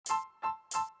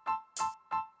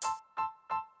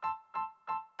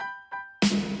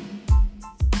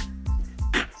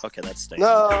Okay, that's staying.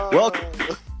 No. Welcome.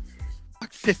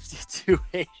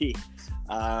 5280.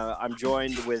 I'm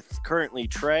joined with currently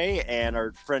Trey and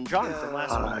our friend John from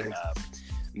last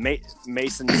week.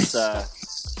 Mason's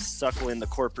suckling the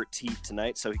corporate teeth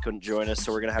tonight, so he couldn't join us.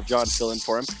 So we're going to have John fill in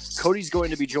for him. Cody's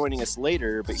going to be joining us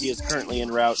later, but he is currently en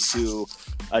route to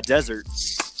a desert.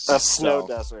 A snow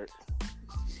desert.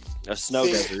 A snow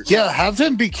desert. Yeah, have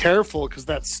him be careful because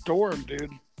that storm,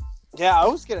 dude. Yeah, I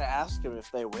was going to ask him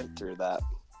if they went through that.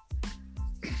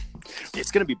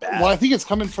 It's going to be bad. Well, I think it's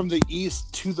coming from the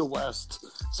east to the west,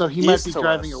 so he might be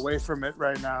driving away from it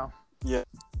right now. Yeah.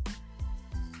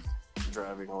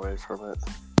 Driving away from it.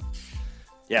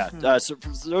 Yeah. So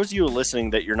for those of you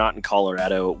listening that you're not in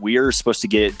Colorado, we are supposed to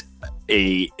get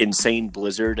a insane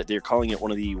blizzard. They're calling it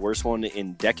one of the worst one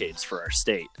in decades for our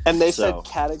state. And they said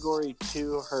Category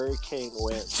 2 hurricane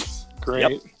winds.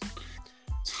 Great. Yep.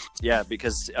 Yeah,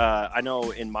 because I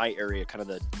know in my area, kind of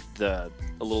a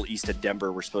little east of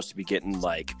Denver, we're supposed to be getting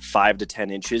like 5 to 10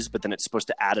 inches, but then it's supposed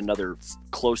to add another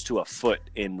close to a foot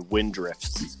in wind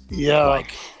drifts. Yeah.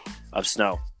 Of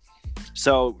snow.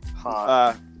 So,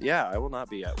 yeah, I will not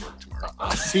be at work tomorrow.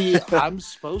 See, I'm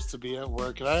supposed to be at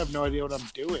work, and I have no idea what I'm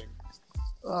doing.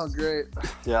 Oh, great.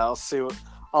 Yeah, I'll see what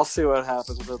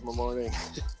happens in the morning.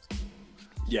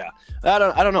 Yeah, I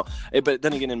don't know. But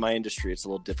then again, in my industry, it's a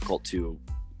little difficult to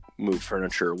move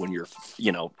furniture when you're,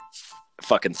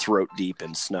 fucking throat deep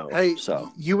in snow. Hey,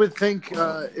 so you would think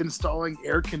installing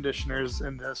air conditioners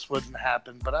in this wouldn't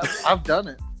happen, but I've done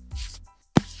it.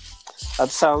 That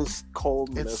sounds cold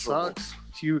and it miserable. Sucks.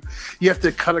 You have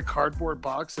to cut a cardboard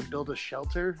box and build a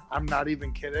shelter. I'm not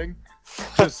even kidding.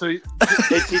 Just so they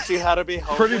teach you how to be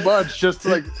homeless? Pretty much, just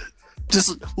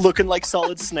looking like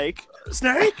Solid Snake.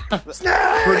 Snake.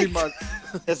 Pretty much.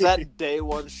 Is that day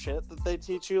one shit that they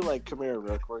teach you? Like, come here,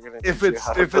 Rick. We're gonna teach you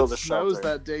how to if build it a shelter. snows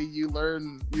that day, you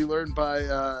learn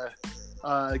by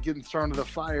getting thrown to the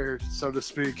fire, so to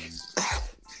speak.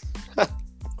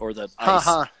 Or the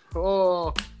ice.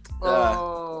 Oh.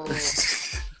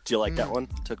 Do you like that one?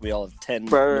 It took me all of 10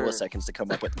 Burr. milliseconds to come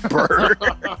up with burr.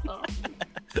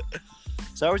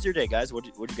 So how was your day, guys?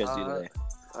 What'd you guys do today?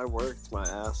 I worked my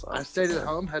ass off. I stayed at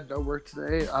home, had no work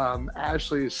today.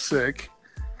 Ashley is sick,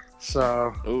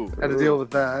 so had to deal with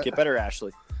that. Get better,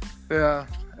 Ashley. Yeah,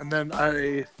 and then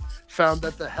I found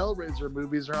that the Hellraiser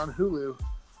movies are on Hulu.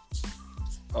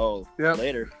 Oh, yep.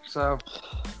 Later. So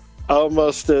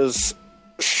almost as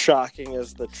shocking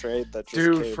as the trade that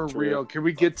just came for through. real. Can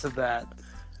we get to that?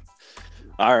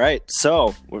 All right,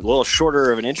 so we're a little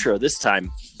shorter of an intro this time,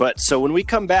 but so when we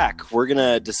come back, we're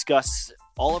gonna discuss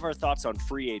all of our thoughts on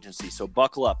free agency. So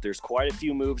buckle up. There's quite a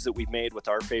few moves that we've made with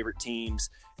our favorite teams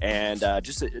and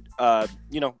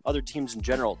other teams in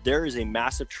general. There is a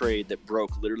massive trade that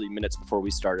broke literally minutes before we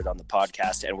started on the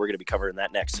podcast, and we're going to be covering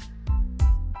that next.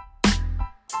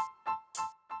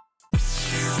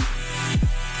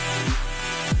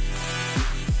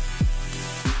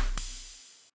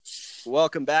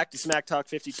 Welcome back to Smack Talk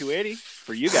 5280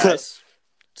 for you guys.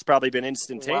 It's probably been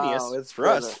instantaneous. Wow, for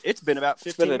us. It's been about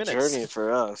 15 minutes. It's been a journey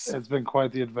for us. It's been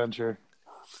quite the adventure.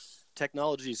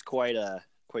 Technology is quite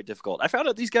difficult. I found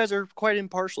out these guys are quite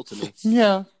impartial to me.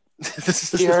 Yeah.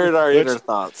 You heard our inner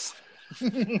thoughts.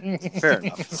 Fair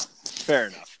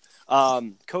enough.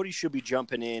 Cody should be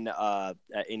jumping in at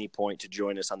any point to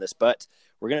join us on this, but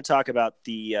we're going to talk about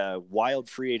the wild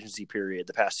free agency period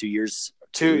the past 2 years.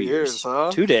 2 years, huh?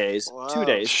 2 days. Wow. 2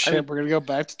 days. Shit, we're going to go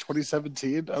back to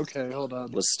 2017? Okay, hold on.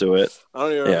 Let's do it. I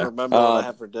don't even remember what I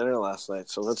had for dinner last night,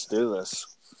 so let's do this.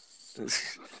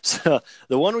 So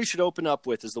the one we should open up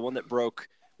with is the one that broke,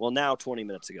 now 20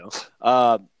 minutes ago.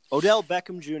 Odell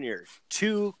Beckham Jr.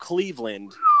 to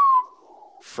Cleveland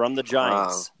from the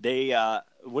Giants. Wow. They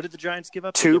what did the Giants give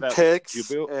up? 2 picks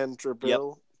and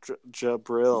Jabril. Yep.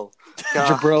 Jabril.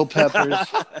 Jabril Peppers.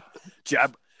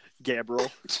 Gabriel.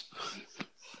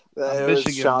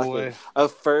 Michigan boy. A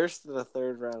first and a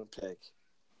third round pick.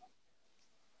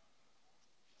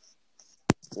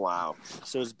 Wow.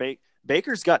 So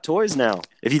Baker's got toys now.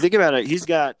 If you think about it, he's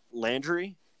got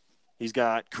Landry, he's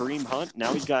got Kareem Hunt,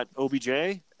 now he's got OBJ.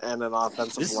 And an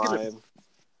offensive line.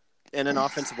 And an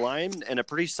offensive line and a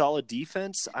pretty solid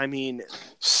defense. I mean,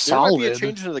 solid. There might be a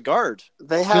change into the guard.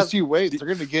 Just you wait. They're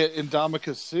going to get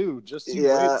Ndamukong Suh. Just you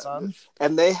wait, son.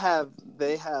 And they have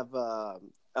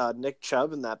Nick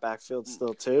Chubb in that backfield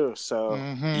still too. So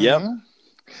Yep.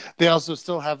 They also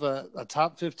still have a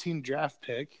top 15 draft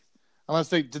pick. Unless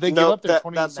did they give up their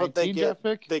 2019 draft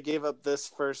pick? They gave up this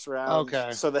first round.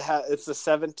 Okay. So it's the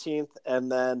 17th and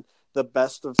then the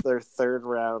best of their third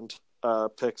round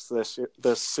picks this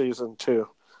season too.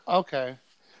 Okay.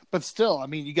 But still, I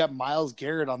mean, you got Myles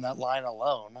Garrett on that line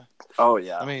alone. Oh,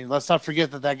 yeah. I mean, let's not forget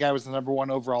that guy was the number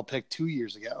 1 overall pick 2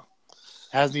 years ago.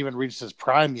 Hasn't even reached his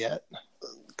prime yet.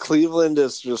 Cleveland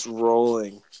is just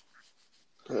rolling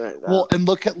right now. Well, and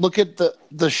look at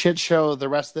the shit show the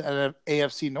rest of the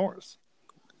AFC North.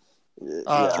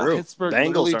 True. Pittsburgh Bengals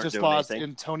literally aren't just doing lost anything.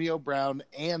 Antonio Brown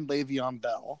and Le'Veon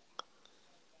Bell.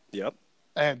 Yep.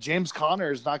 And James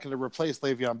Conner is not going to replace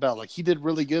Le'Veon Bell. Like, he did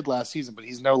really good last season, but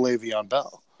he's no Le'Veon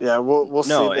Bell. Yeah, we'll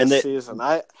see this season.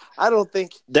 I don't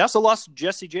think they also lost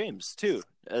Jesse James too.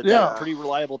 Yeah, pretty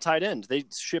reliable tight end. They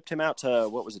shipped him out to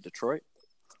what was it, Detroit?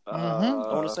 I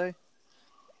want to say.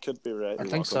 Could be right. I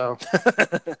think so.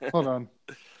 Hold on.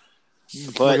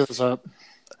 But look this up.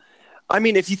 I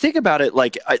mean, if you think about it,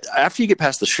 like after you get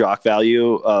past the shock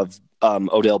value of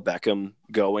Odell Beckham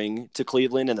going to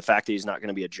Cleveland and the fact that he's not going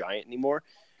to be a Giant anymore,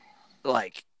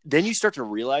 like then you start to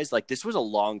realize like this was a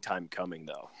long time coming,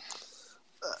 though.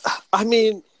 I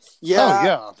mean, yeah. Oh,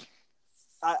 yeah.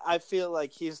 I feel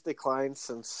like he's declined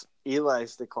since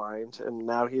Eli's declined, and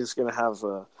now he's going to have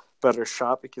a better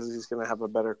shot because he's going to have a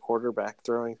better quarterback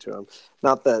throwing to him.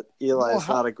 Not that Eli's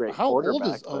not a great quarterback.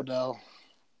 How old is Odell?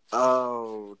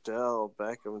 Odell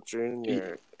Beckham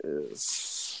Jr.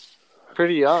 is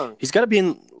pretty young. He's got to be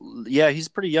in. Yeah, he's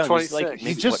pretty young. 26. He's like maybe,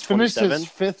 He just finished his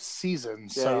 5th season.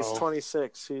 Yeah, he's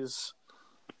 26.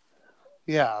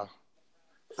 Yeah.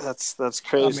 That's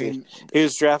crazy. I mean, he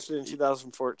was drafted in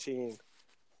 2014.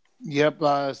 Yep,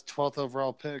 12th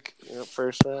overall pick. Yep,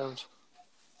 first round.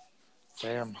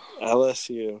 Damn.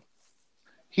 LSU.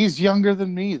 He's younger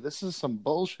than me. This is some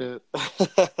bullshit.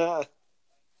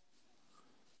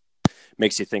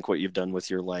 Makes you think what you've done with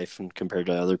your life and compared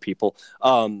to other people.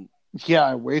 Yeah,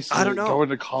 I wasted I don't know. going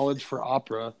to college for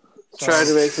opera. So. Trying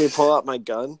to make me pull out my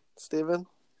gun, Steven?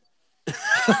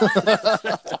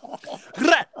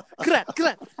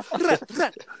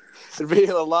 It'd be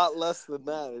a lot less than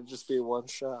that. It'd just be one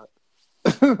shot.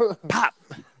 Pop.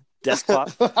 Despot.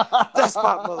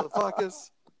 Despot, motherfuckers.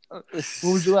 What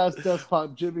was your last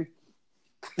despot, Jimmy?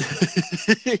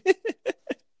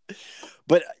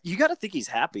 But you got to think he's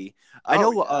happy. I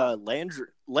know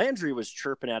Landry was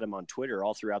chirping at him on Twitter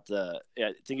all throughout I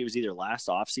think it was either last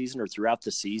offseason or throughout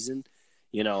the season,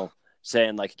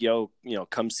 saying like,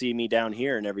 come see me down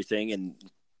here and everything. And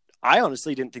I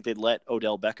honestly didn't think they'd let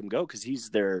Odell Beckham go because he's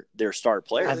their star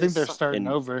player. I think they're starting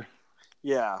over.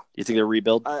 Yeah. You think they're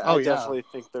rebuild? I definitely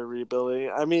think they're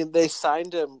rebuilding. I mean, they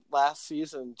signed him last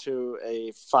season to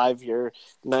a 5-year,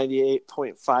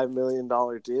 $98.5 million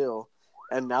deal,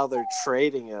 and now they're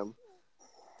trading him.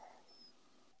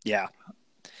 Yeah.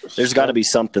 There's got to be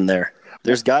something there.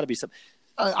 There's got to be something.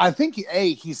 I think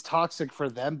he's toxic for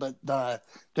them, but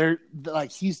they're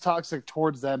like he's toxic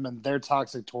towards them, and they're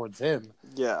toxic towards him.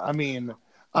 Yeah, I mean,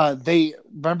 they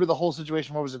remember the whole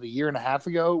situation. What was it, a year and a half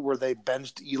ago, where they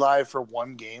benched Eli for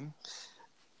one game?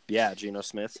 Yeah, Geno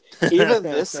Smith. Even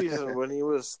this season, when he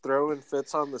was throwing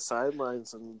fits on the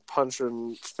sidelines and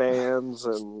punching fans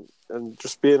and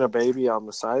just being a baby on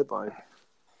the sideline.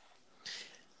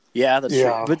 Yeah, that's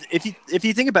true. But if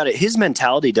you think about it, his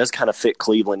mentality does kind of fit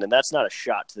Cleveland, and that's not a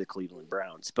shot to the Cleveland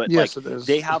Browns. But yes, it is.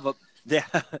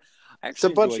 It's a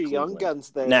bunch of young guns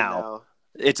there now.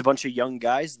 It's a bunch of young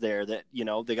guys there that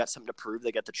they got something to prove.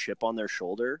 They got the chip on their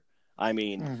shoulder. I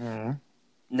mean,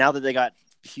 now that they got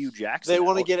Hugh Jackson, they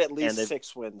want to get at least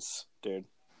 6 wins, dude.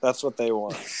 That's what they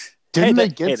want. Didn't they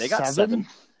get they got 7?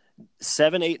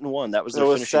 7, 8, and 1. That was their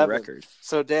finishing record.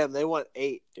 So damn, they want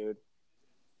 8, dude.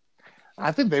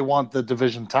 I think they want the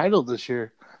division title this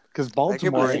year because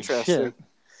Baltimore ain't shit.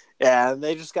 Yeah, and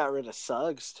they just got rid of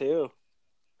Suggs too.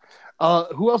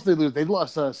 Who else did they lose? They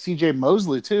lost C.J.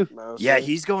 Mosley too. Yeah,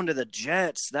 he's going to the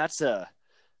Jets. That's a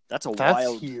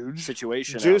wild huge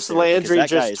situation. Juice Landry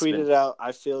just tweeted out,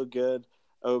 "I feel good,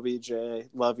 OBJ.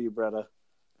 Love you, Bretta."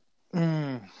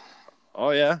 Oh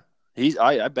yeah,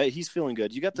 I bet he's feeling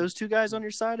good. You got those two guys on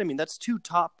your side. I mean, that's 2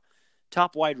 top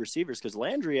wide receivers. Because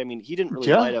Landry, I mean, he didn't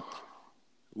really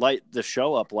light the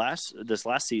show up this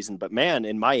last season, but man,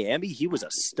 in Miami he was a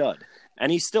stud,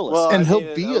 and he's still a stud. And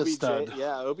he'll be a stud.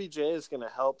 Yeah, OBJ is going to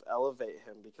help elevate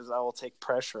him because I will take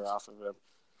pressure off of him.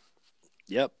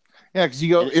 Yep. Yeah, because you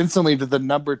go instantly to the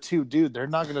number 2 dude. They're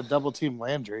not going to double team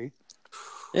Landry.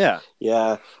 Yeah.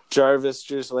 Jarvis,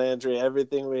 Juice Landry,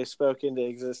 everything we spoke into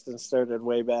existence started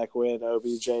way back when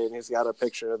OBJ, and he's got a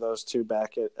picture of those 2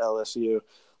 back at LSU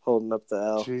holding up the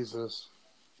L. Jesus.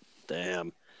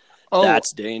 Damn.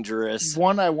 That's dangerous.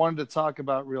 One I wanted to talk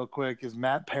about real quick is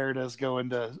Matt Paradis going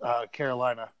to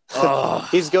Carolina.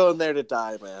 He's going there to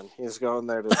die, man. He's going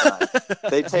there to die.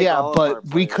 They take all but of our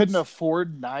we players. couldn't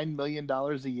afford $9 million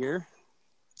a year.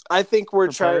 I think we're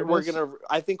trying. Preparedness?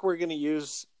 I think we're gonna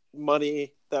use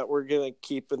money that we're gonna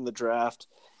keep in the draft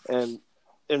and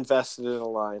invest it in a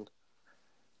line.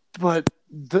 But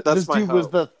That's this my dude was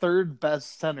hope. the third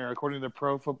best center according to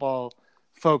Pro Football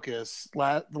Focus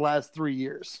the last 3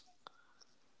 years.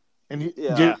 And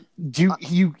Yeah.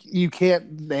 you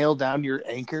can't nail down your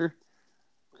anchor.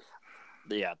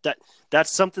 Yeah,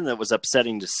 that's something that was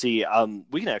upsetting to see.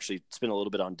 We can actually spend a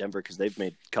little bit on Denver because they've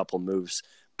made a couple moves,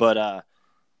 but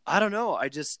I don't know. I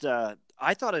just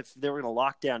I thought if they were going to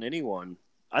lock down anyone,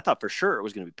 I thought for sure it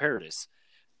was going to be Paradis.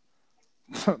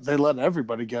 They let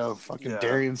everybody go. Fucking Yeah.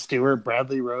 Darian Stewart,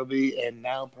 Bradley Roby, and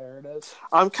now Paradis.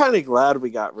 I'm kind of glad we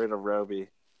got rid of Roby.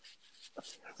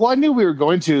 Well, I knew we were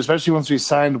going to, especially once we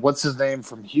signed what's his name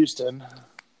from Houston.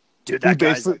 Dude, We that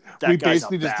guy's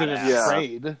basically a just did a badass.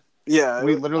 trade. Yeah,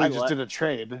 We literally I just like- did a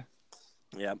trade.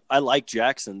 Yeah, I like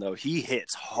Jackson though. He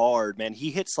hits hard, man.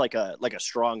 He hits like a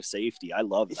strong safety. I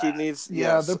love that. he needs.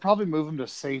 Yeah, Yes, they'll probably move him to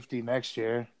safety next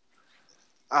year.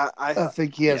 I I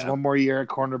think he has Yeah. one more year at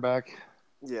cornerback.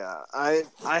 yeah. I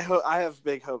have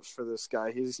big hopes for this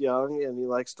guy. He's young and he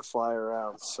likes to fly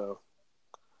around. So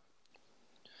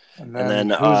And then,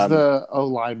 who's the O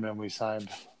lineman we signed?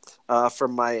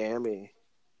 from Miami,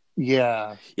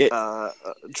 Yeah,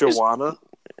 Joanna.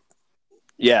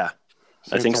 Yeah,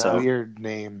 I think it's so. a weird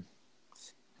name.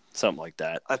 Something like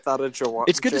that. I thought of Joanna.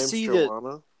 It's good to James see that-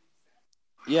 Joanna.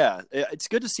 Yeah, it's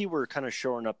good to see we're kind of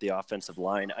shoring up the offensive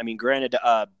line. I mean, granted,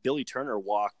 Billy Turner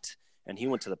walked and he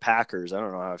went to the Packers. I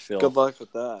don't know how I feel Good luck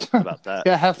with that. about that.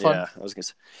 Yeah, have fun. Yeah, I was gonna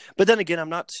say. But then again, I'm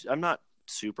not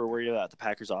super worried about the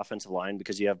Packers offensive line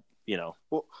because you have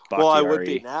Well, I would Bakhtiari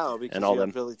be now because and all you have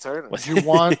them. Billy Turner. With-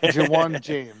 Jawan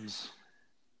James.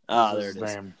 Ah, is there it his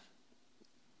is. name.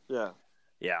 Yeah.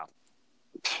 Yeah,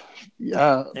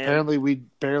 Yeah, apparently we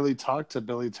barely talked to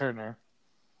Billy Turner,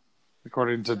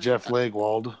 according to Jeff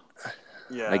Legwold.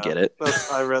 Yeah, I get it.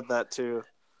 I read that too.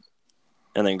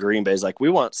 and then Green Bay's like, we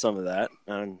want some of that.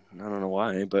 And I don't know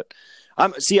why, but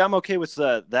I'm okay with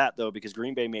that though because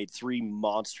Green Bay made 3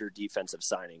 monster defensive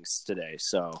signings today.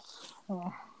 So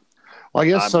Well, I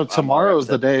guess I'm so. all right Tomorrow's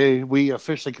with the day we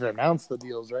officially can announce the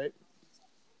deals, right?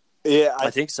 Yeah, I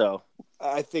think so.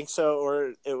 I think so,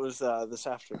 or it was this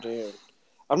afternoon.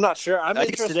 I'm not sure. I'm I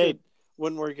think it's interested today.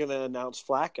 when we're going to announce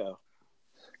Flacco.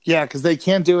 Yeah, because they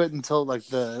can't do it until like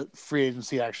the free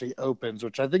agency actually opens,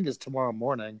 which I think is tomorrow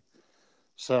morning.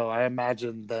 So I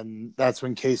imagine then that's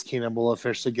when Case Keenum will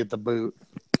officially get the boot.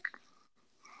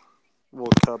 We'll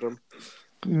cut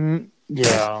him.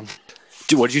 Yeah,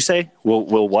 Dude, what'd you say?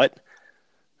 Will what?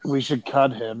 we should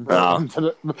cut him. Oh.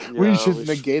 we Yeah, should we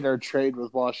negate our trade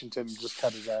with Washington and just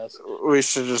cut his ass. We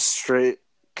should just straight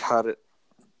cut it.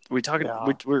 We talking? Yeah.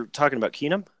 We're talking about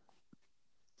Keenum.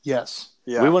 Yes.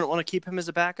 Yeah. We wouldn't want to keep him as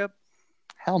a backup.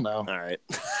 Hell no. All right.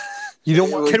 You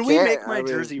don't want. We Can we can't. make my I mean,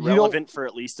 jersey you don't- relevant for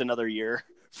at least another year?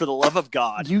 For the love of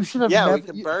God. You should have. Yeah, we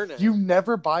never, can burn it. You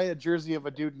never buy a jersey of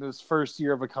a dude in his first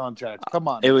year of a contract. Come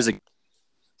on. It was a.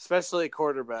 Especially a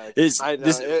quarterback. Is I know.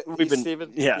 this? We've been.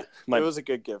 Steven, Yeah. it was a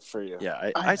good gift for you. Yeah.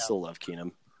 I I know. still love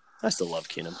Keenum.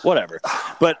 Whatever.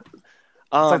 But.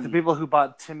 It's like the people who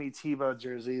bought Timmy Tebow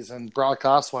jerseys and Brock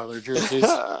Osweiler jerseys.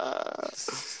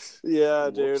 Yeah,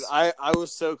 dude. Whoops. I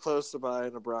was so close to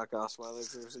buying a Brock Osweiler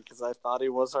jersey because I thought he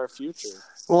was our future.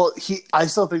 Well, I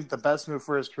still think the best move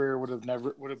for his career would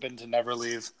have been to never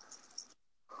leave.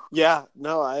 Yeah,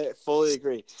 no, I fully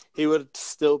agree. He would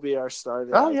still be our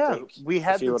starter. Oh I yeah, think, we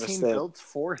had if he the would've team stayed. built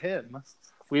for him.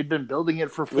 We had been building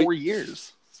it for 4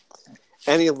 years.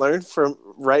 And he learned from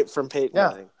Peyton Yeah,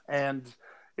 Manning. and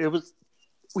it was.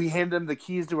 We handed him the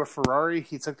keys to a Ferrari.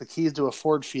 He took the keys to a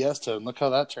Ford Fiesta, and look how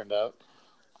that turned out.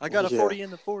 I got a Yeah. 40 in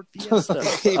the Ford Fiesta.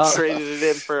 He traded it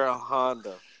in for a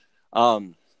Honda.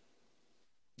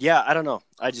 Yeah, I don't know.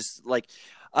 I just like.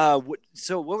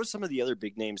 So what were some of the other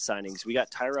big name signings? We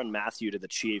got Tyrann Mathieu to the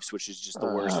Chiefs, which is just the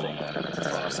worst thing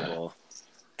possible.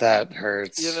 That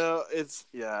hurts. You know,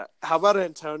 How about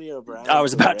Antonio Brown? I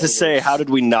was about to say, how did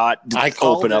we not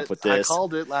open up with this? I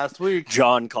called it last week.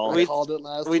 John called I it. called it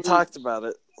last We week. talked about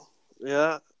it.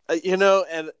 Yeah. You know,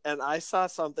 and I saw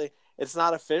something. It's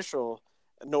not official,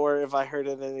 nor have I heard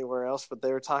it anywhere else, but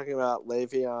they were talking about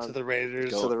Le'Veon to the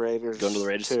Raiders. to the Raiders. Going to the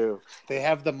Raiders. too. They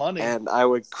have the money. And I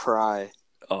would cry.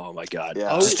 Oh my God!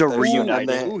 Yeah. Just a There's- reuniting.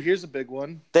 and Ooh, here's a big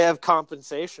one. They have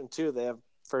compensation too. They have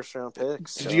first round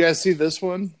picks. Did you guys see this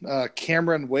one?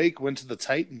 Cameron Wake went to the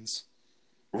Titans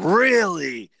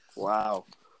Really? Wow.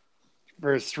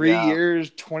 for 3 Yeah. years,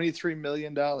 $23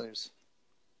 million.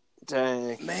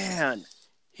 Dang. Man,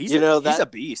 he's You know, he's that- a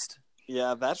beast.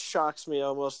 Yeah, that shocks me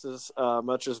almost as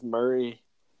much as Murray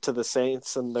to the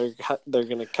Saints, and they're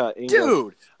going to cut Ingram.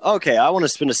 Dude, okay, I want to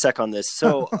spend a sec on this.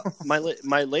 So my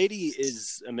lady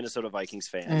is a Minnesota Vikings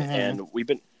fan, and we've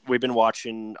been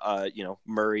watching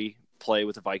Murray play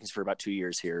with the Vikings for about 2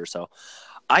 years here. So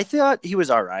I thought he was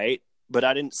all right, but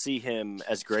I didn't see him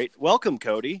as great. Welcome,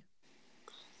 Cody.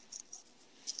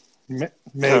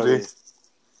 Maybe.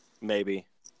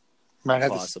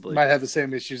 Possibly. Might have the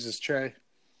same issues as Trey.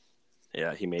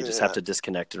 Yeah, he may just have to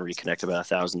disconnect and reconnect about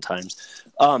 1,000 times.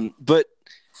 But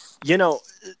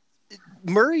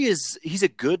Murray he's a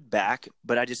good back,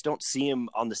 but I just don't see him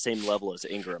on the same level as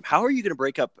Ingram. How are you going to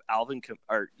break up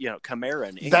Kamara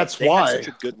and Ingram? That's why such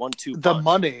a good 1-2 the punch.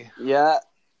 money. Yeah,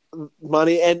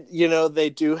 money, and they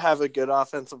do have a good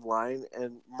offensive line,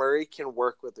 and Murray can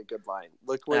work with a good line.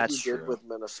 Look what he did with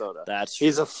Minnesota. That's true.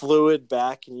 He's a fluid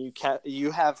back, and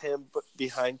you have him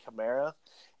behind Kamara,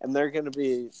 and they're going to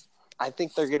be. I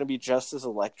think they're going to be just as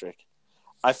electric.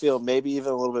 I feel maybe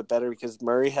even a little bit better because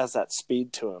Murray has that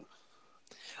speed to him.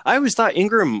 I always thought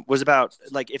Ingram was about,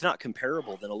 if not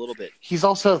comparable, then a little bit. He's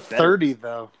also better. 30,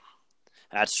 though.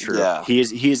 That's true. Yeah. He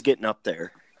is getting up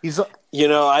there.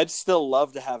 I'd still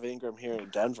love to have Ingram here in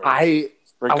Denver. I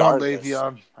want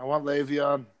Le'Veon.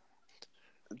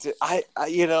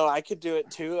 I could do it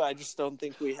too. I just don't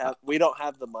think we don't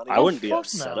have the money. I wouldn't be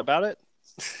upset about it.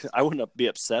 I wouldn't be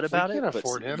upset about it. We can't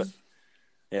afford him. But,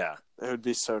 yeah, it would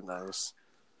be so nice.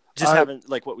 Just having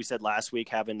what we said last week,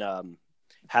 having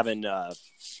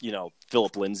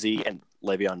Philip Lindsay and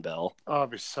Le'Veon Bell. Oh, it'd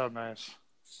be so nice.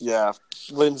 Yeah,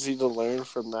 Lindsay to learn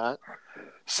from that.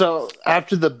 So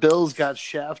after the Bills got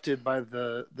shafted by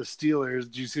the Steelers,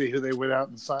 did you see who they went out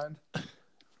and signed?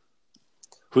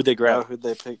 Who'd they grab? Who'd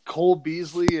they pick? Cole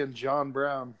Beasley and John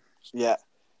Brown. Yeah,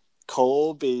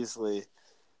 Cole Beasley.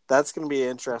 That's going to be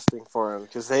interesting for him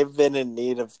because they've been in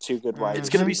need of two good wide receivers. It's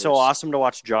going to be so awesome to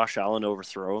watch Josh Allen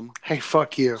overthrow him. Hey,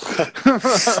 fuck you.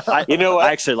 You know what?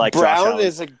 I actually like Brown Josh Allen.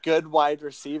 is a good wide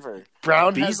receiver.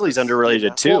 Beasley's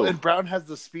underrated too. Well, and Brown has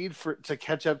the speed to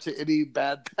catch up to any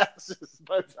bad passes.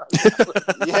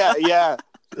 Yeah.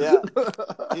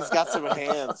 He's got some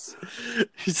hands.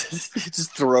 He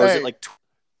just throws it like.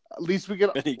 At least we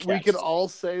can all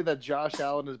say that Josh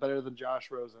Allen is better than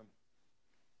Josh Rosen.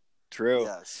 True.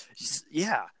 Yes.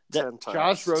 Yeah.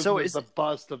 Josh Rosen is the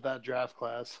bust of that draft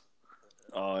class.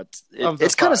 Oh,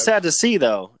 it's kind of sad to see,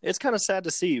 though. It's kind of sad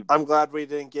to see. I'm glad we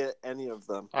didn't get any of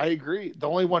them. I agree. The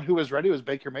only one who was ready was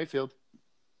Baker Mayfield.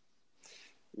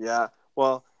 Yeah.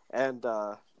 Well, and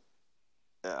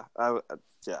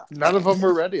None of them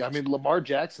were ready. I mean, Lamar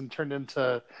Jackson turned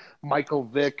into Michael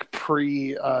Vick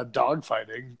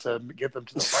dogfighting to get them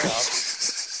to the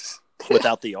playoffs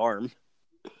without the arm.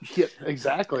 Yeah,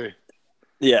 exactly.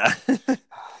 Yeah.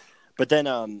 But then,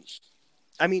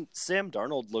 Sam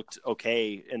Darnold looked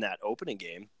okay in that opening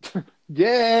game.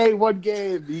 Yay, one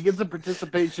game. He gets a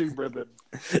participation ribbon.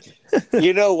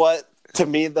 You know what? To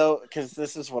me, though, because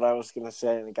this is what I was going to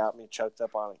say, and it got me choked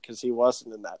up on it, because he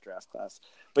wasn't in that draft class.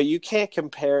 But you can't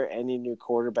compare any new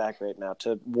quarterback right now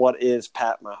to what is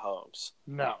Pat Mahomes.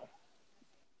 No.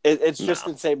 It's just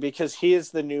insane, because he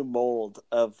is the new mold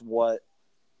of what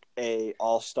a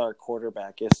all-star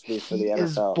quarterback is to be for the NFL.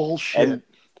 Is bullshit. And,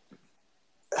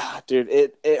 dude,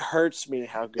 it hurts me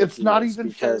how good it's not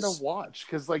even fair to watch,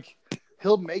 because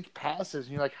he'll make passes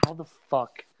and you're like, how the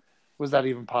fuck was that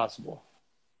even possible?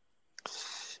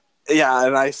 Yeah,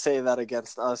 and I say that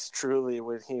against us truly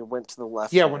when he went to the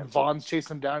left. Yeah, when Vaughn's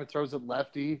chasing him down and throws it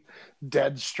lefty,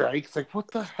 dead strikes. Like,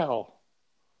 what the hell?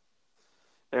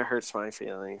 It hurts my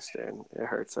feelings, dude. It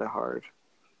hurts it hard.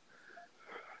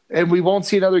 And we won't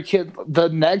see another kid. The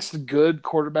next good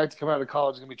quarterback to come out of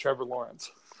college is going to be Trevor Lawrence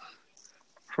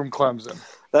from Clemson.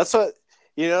 That's what,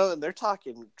 and they're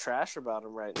talking trash about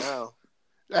him right now.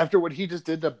 After what he just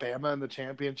did to Bama in the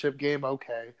championship game,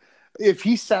 okay. If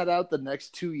he sat out the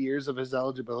next 2 years of his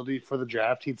eligibility for the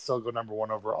draft, he'd still go number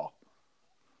one overall.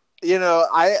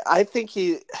 I think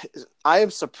I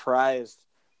am surprised.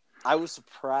 I was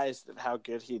surprised at how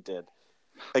good he did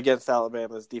against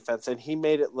Alabama's defense, and he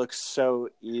made it look so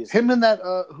easy. Him and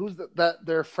that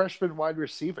their freshman wide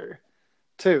receiver,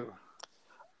 too.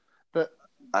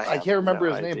 I can't remember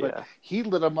his name, but he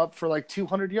lit him up for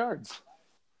 200 yards.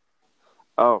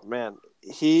 Oh man,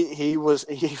 he was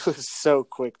so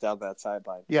quick down that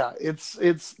sideline. Yeah, it's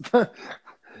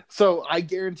so I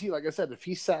guarantee, like I said, if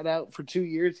he sat out for 2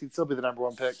 years, he'd still be the number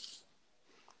one pick.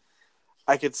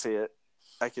 I could see it.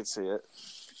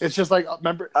 It's just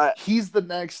remember, he's the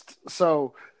next.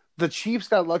 So the Chiefs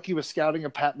got lucky with scouting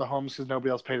of Pat Mahomes because nobody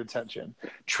else paid attention.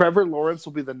 Trevor Lawrence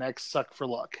will be the next suck for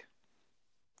luck.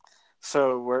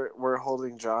 So we're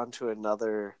holding John to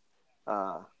another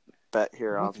bet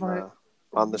here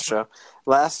on the show.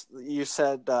 Last you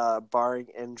said barring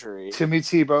injury, Timmy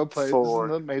Tebow plays in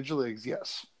the major leagues.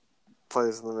 Yes,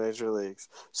 plays in the major leagues.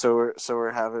 So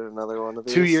we're having another one of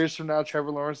these. 2 years from now,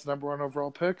 Trevor Lawrence, the #1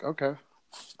 overall pick. Okay.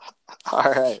 All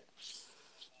right.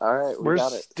 We Where's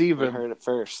got it. Steven? We heard it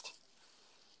first.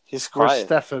 He's Where's quiet.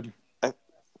 Stefan?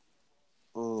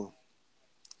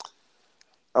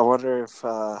 I wonder if.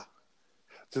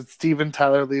 Did Steven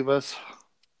Tyler leave us?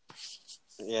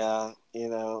 Yeah,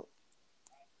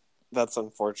 that's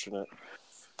unfortunate.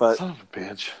 But son of a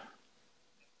bitch.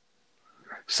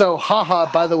 So,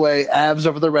 by the way, Avs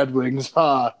over the Red Wings.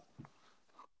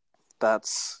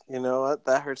 that's, you know what?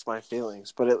 That hurts my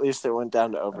feelings. But at least it went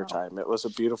down to overtime. It was a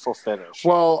beautiful finish.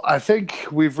 Well, I think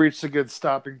we've reached a good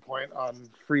stopping point on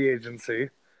free agency.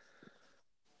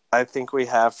 I think we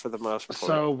have for the most part.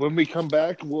 So when we come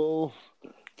back, we'll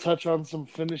touch on some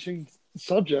finishing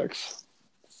subjects.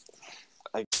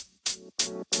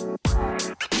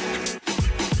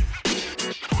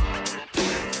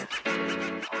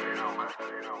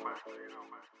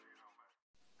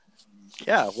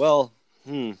 Yeah, well,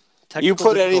 you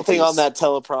put anything on that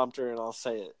teleprompter and I'll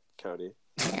say it, Cody.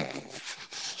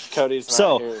 Cody's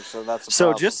not here, so that's a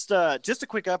problem. Just a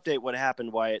quick update what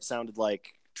happened, why it sounded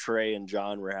like Trey and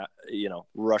John were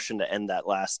rushing to end that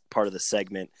last part of the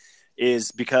segment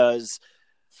is because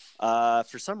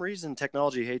for some reason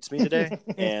technology hates me today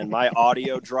and my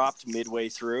audio dropped midway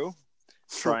through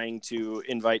trying to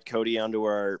invite Cody onto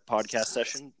our podcast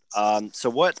session.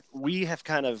 So what we have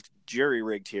kind of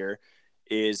jerry-rigged here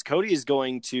is Cody is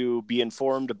going to be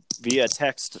informed via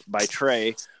text by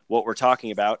Trey what we're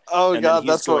talking about. Oh, and God,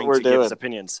 that's what we're doing. Give his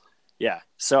opinions. Yeah.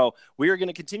 So we are going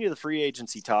to continue the free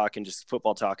agency talk and just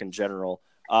football talk in general.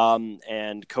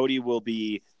 And Cody will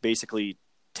be basically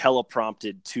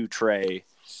teleprompted to Trey.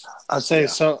 I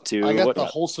got the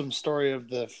wholesome story of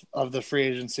the free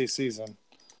agency season.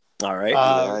 All right.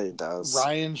 Yeah, he does.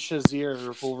 Ryan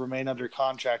Shazier will remain under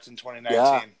contract in 2019.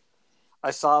 Yeah. I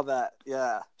saw that.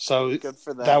 Yeah. So good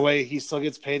for that. That way he still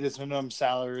gets paid his minimum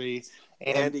salary.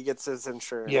 And he gets his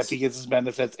insurance. Yep, he gets his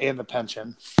benefits and the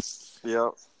pension.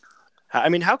 Yep. I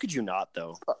mean, how could you not,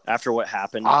 though, after what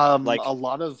happened? A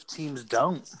lot of teams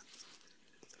don't.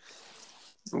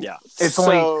 Yeah. It's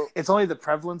only the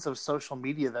prevalence of social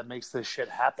media that makes this shit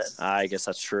happen. I guess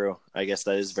that's true. I guess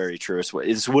that is very true.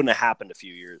 This wouldn't have happened a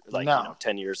few years,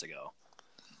 10 years ago.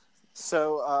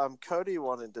 So Cody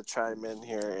wanted to chime in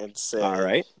here and say, all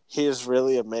right, he is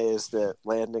really amazed at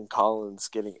Landon Collins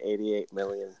getting $88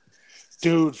 million.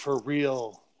 Dude, for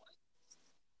real.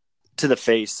 To the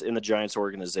face in the Giants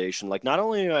organization. Like, not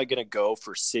only am I going to go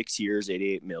for 6 years,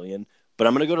 $88 million, but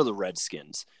I'm going to go to the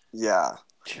Redskins. Yeah.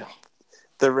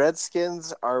 The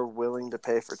Redskins are willing to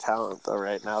pay for talent, though,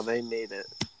 right now. They need it.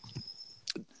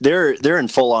 They're in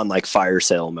full-on, fire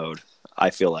sale mode,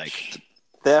 I feel like.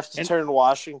 They have to turn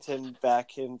Washington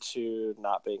back into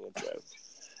not being a joke.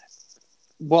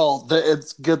 Well,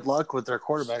 it's good luck with their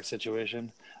quarterback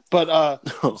situation. But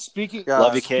speaking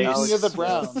of the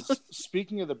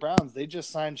Browns, they just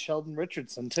signed Sheldon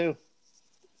Richardson too.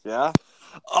 Yeah.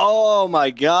 Oh my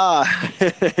God.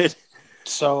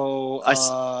 So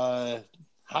hot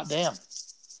damn.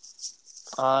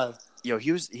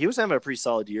 He was having a pretty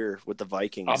solid year with the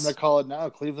Vikings. I'm gonna call it now.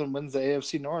 Cleveland wins the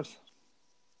AFC North.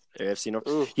 AFC North.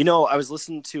 Ooh. I was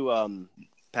listening to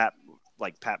Pat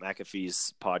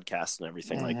McAfee's podcast and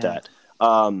everything like that.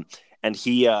 And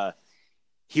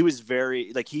he was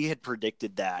very he had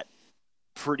predicted that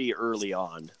pretty early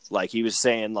on. He was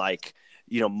saying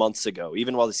months ago,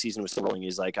 even while the season was still rolling,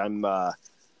 he's like, I'm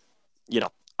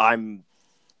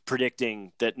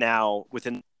predicting that now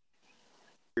within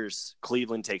years,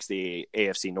 Cleveland takes the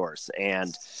AFC North,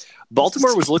 and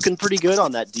Baltimore was looking pretty good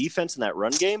on that defense and that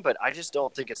run game, but I just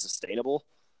don't think it's sustainable.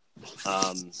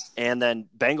 And then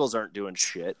Bengals aren't doing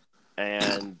shit,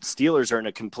 and Steelers are in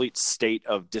a complete state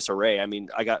of disarray. I mean,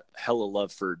 I got hella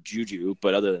love for Juju,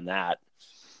 but other than that,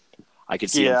 I could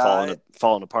see him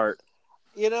falling apart.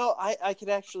 I could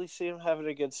actually see him having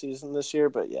a good season this year,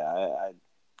 but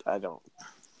I don't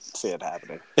see it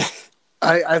happening.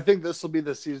 I think this will be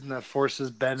the season that forces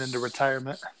Ben into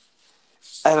retirement.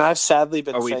 And I've sadly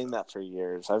been saying that for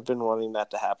years. I've been wanting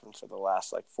that to happen for the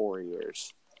last 4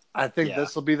 years. I think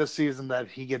this will be the season that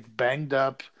he gets banged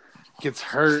up, gets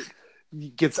hurt,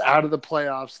 gets out of the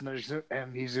playoffs, and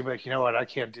he's going to be like, you know what, I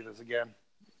can't do this again.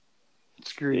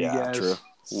 Screw you guys. True.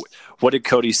 What did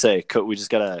Cody say? We just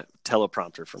got a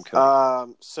teleprompter from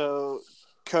Cody. So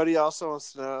Cody also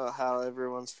wants to know how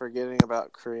everyone's forgetting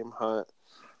about Kareem Hunt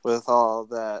with all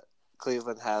that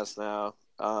Cleveland has now.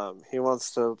 He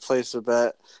wants to place a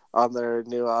bet on their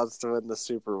new odds to win the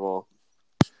Super Bowl.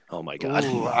 Oh my God.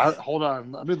 Ooh, hold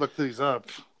on. Let me look these up.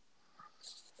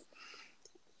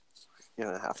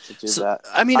 You're gonna have to do that.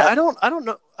 I mean, I don't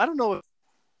know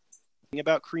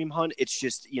about Kareem Hunt. It's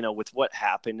just, with what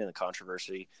happened in the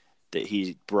controversy that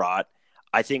he brought,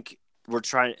 I think they're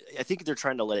trying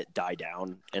to let it die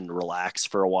down and relax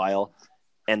for a while.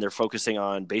 And they're focusing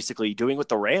on basically doing what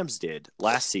the Rams did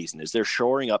last season, is they're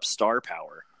shoring up star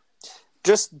power.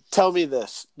 Just tell me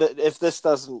this, that if this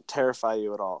doesn't terrify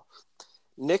you at all.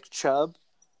 Nick Chubb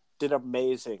did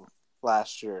amazing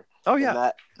last year. Oh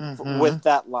yeah. With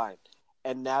that line.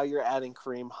 And now you're adding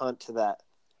Kareem Hunt to that.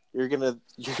 You're gonna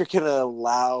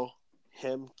allow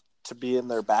him to be in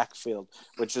their backfield,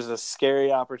 which is a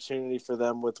scary opportunity for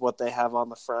them with what they have on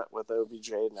the front with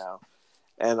OBJ now.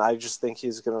 And I just think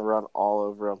he's going to run all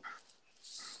over them.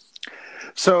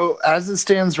 So as it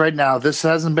stands right now, this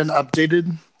hasn't been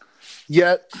updated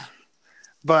yet,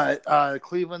 but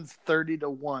Cleveland's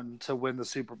 30-1 to win the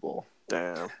Super Bowl.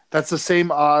 Damn. That's the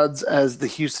same odds as the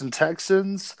Houston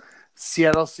Texans,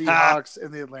 Seattle Seahawks,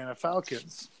 and the Atlanta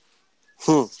Falcons.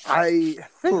 I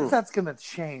think that's going to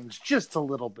change just a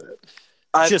little bit.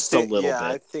 A little bit. Yeah,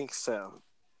 I think so.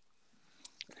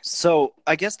 So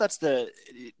I guess do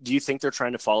you think they're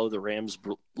trying to follow the Rams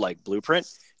blueprint?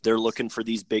 They're looking for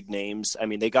these big names. I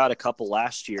mean, they got a couple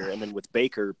last year, and then with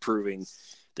Baker proving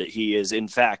that he is in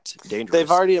fact dangerous. They've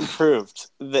already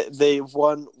improved. They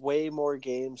won way more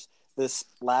games this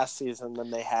last season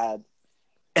than they had.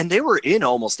 And they were in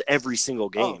almost every single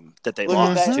game that they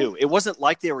lost too. It wasn't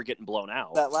like they were getting blown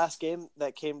out. That last game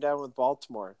that came down with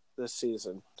Baltimore this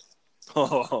season.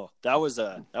 Oh, that was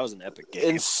an epic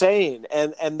game. Insane.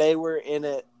 And they were in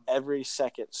it every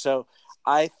second. So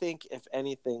I think if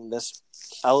anything, this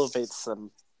elevates them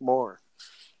more.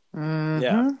 Mm-hmm.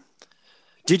 Yeah.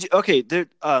 Did you okay?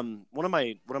 One of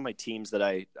my teams that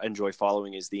I enjoy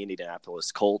following is the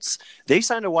Indianapolis Colts. They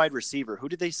signed a wide receiver. Who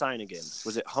did they sign again?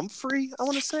 Was it Humphrey? I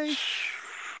want to say.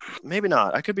 Maybe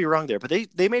not. I could be wrong there, but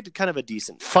they made kind of a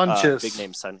decent big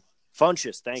name signing.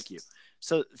 Funchess, thank you.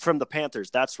 So from the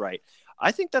Panthers, that's right.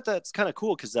 I think that's kind of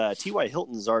cool because T.Y.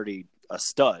 Hilton's already a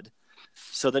stud.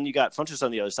 So then you got Funchess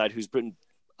on the other side, who's been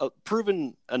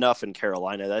proven enough in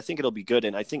Carolina that I think it'll be good.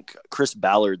 And I think Chris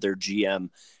Ballard, their GM,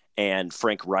 and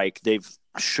Frank Reich, they've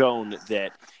shown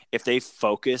that if they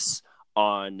focus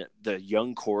on the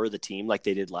young core of the team like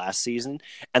they did last season,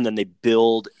 and then they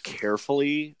build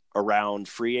carefully around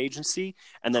free agency,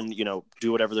 and then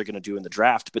do whatever they're going to do in the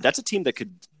draft. But that's a team that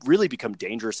could really become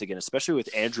dangerous again, especially with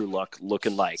Andrew Luck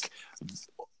looking like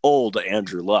old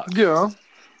Andrew Luck. Yeah,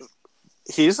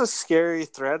 he's a scary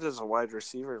threat as a wide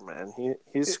receiver, man.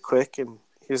 He's quick and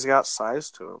he's got size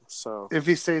to him. So if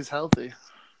he stays healthy,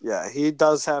 yeah, he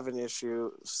does have an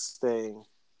issue staying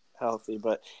healthy,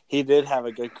 but he did have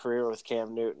a good career with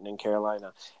Cam Newton in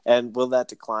Carolina. And will that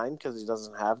decline because he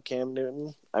doesn't have Cam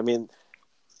Newton? I mean,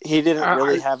 he didn't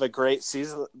really have a great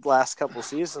season last couple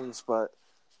seasons, but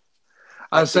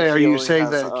I say, are you saying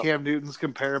that Cam Newton's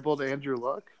comparable to Andrew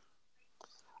Luck?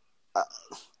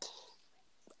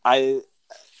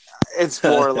 It's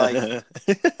more like you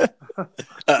can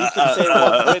say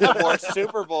one win more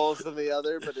Super Bowls than the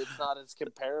other, but it's not as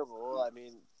comparable. I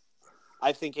mean,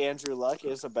 I think Andrew Luck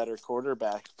is a better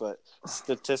quarterback, but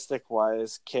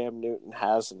statistic-wise, Cam Newton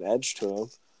has an edge to him.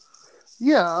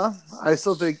 Yeah, I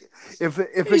still think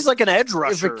if he's like an edge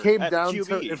rusher. If it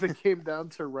came down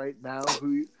to right now,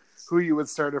 who you would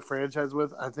start a franchise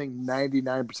with, I think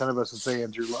 99% of us would say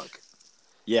Andrew Luck.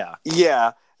 Yeah.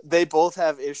 Yeah. They both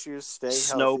have issues staying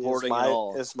snowboarding healthy and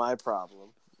all. Is my problem.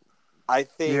 I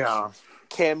think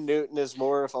Cam Newton is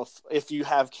more of if you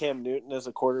have Cam Newton as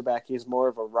a quarterback, he's more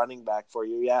of a running back for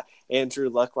you. Yeah, Andrew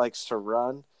Luck likes to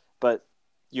run, but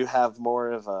you have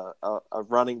more of a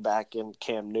running back in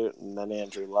Cam Newton than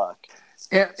Andrew Luck.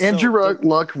 Andrew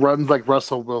Luck runs like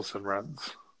Russell Wilson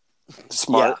runs.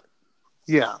 Smart.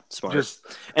 Yeah. Smart.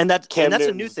 And that's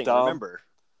a new thing, remember.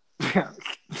 Yeah.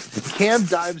 Cam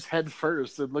dives head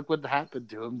first, and look what happened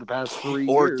to him the past 3 years.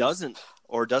 Or doesn't.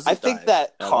 I think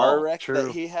that car wreck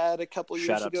that he had a couple years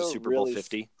ago shout out to Super Bowl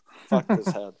 50 fucked his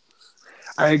head.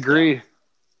 I agree,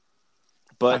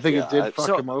 but I think it did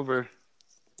fuck him over.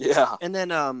 Yeah, and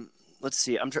then let's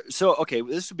see. Okay,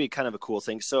 this would be kind of a cool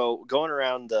thing. So going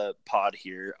around the pod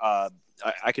here, I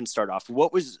can start off.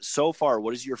 What is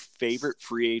your favorite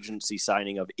free agency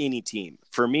signing of any team?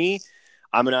 For me,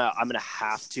 I'm gonna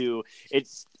have to.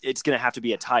 It's gonna have to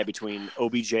be a tie between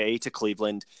OBJ to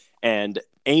Cleveland and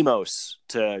Amos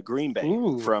to Green Bay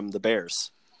from the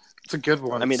Bears. It's a good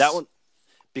one. I mean that one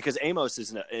because Amos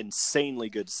is an insanely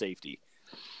good safety.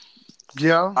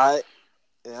 Yeah, I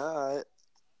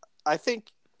think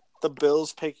the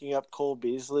Bills picking up Cole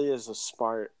Beasley is a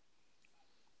smart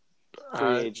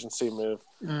free agency move.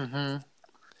 Mm-hmm.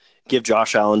 Give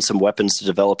Josh Allen some weapons to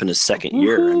develop in his second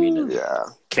year. I mean, Yeah.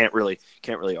 can't really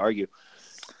argue.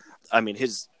 I mean,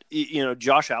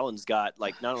 Josh Allen's got,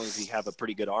 like, not only does he have a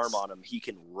pretty good arm on him, he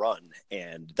can run,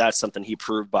 and that's something he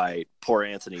proved by poor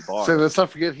Anthony Barr. So let's not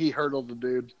forget he hurdled the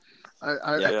dude.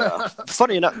 Yeah.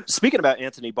 Funny enough, speaking about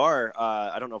Anthony Barr,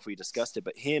 I don't know if we discussed it,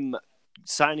 but him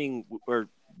signing or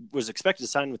was expected to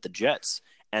sign with the Jets,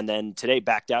 and then today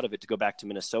backed out of it to go back to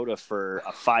Minnesota for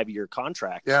a 5-year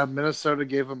contract. Yeah, Minnesota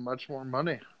gave him much more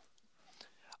money.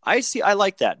 I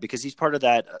like that because he's part of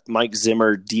that Mike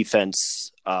Zimmer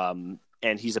defense, and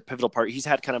he's a pivotal part. He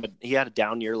had a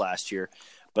down year last year,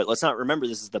 but let's not remember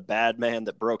this is the bad man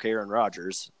that broke Aaron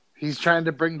Rodgers. He's trying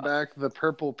to bring back the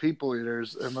purple people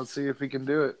eaters, and let's see if he can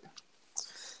do it.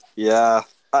 Yeah.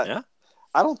 Yeah.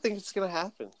 I don't think it's going to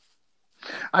happen.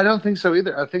 I don't think so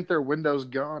either. I think their window's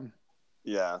gone.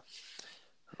 Yeah.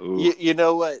 You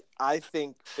know what I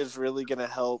think is really going to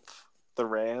help the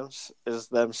Rams is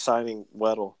them signing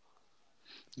Weddle.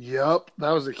 Yep, that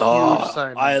was a huge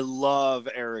sign. I love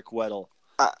Eric Weddle.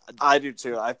 I do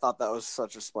too. I thought that was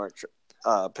such a smart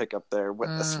pickup there.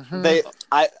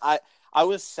 Mm-hmm. I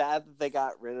was sad that they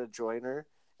got rid of Joyner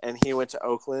and he went to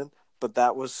Oakland, but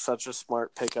that was such a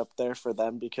smart pickup there for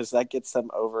them because that gets them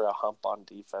over a hump on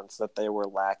defense that they were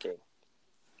lacking.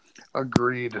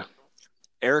 Agreed.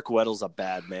 Eric Weddle's a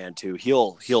bad man too.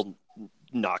 He'll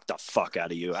knock the fuck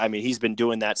out of you. I mean, he's been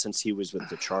doing that since he was with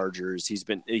the Chargers.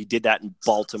 He did that in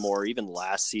Baltimore, even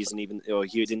last season, even though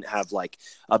he didn't have like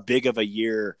a big of a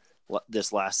year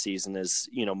this last season as,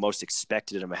 most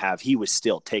expected him to have. He was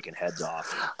still taking heads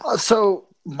off. So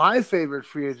my favorite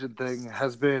free agent thing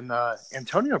has been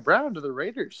Antonio Brown to the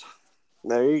Raiders.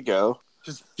 There you go.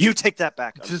 You take that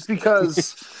back. Just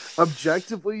because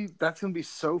objectively, that's going to be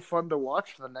so fun to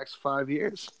watch for the next 5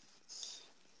 years.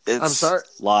 I'm sorry.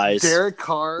 Lies. Derek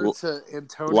Carr to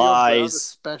Antonio Lies. Brown,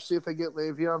 especially if they get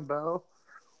Le'Veon Bell.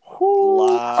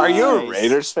 Lies. Are you a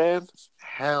Raiders fan?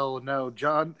 Hell no,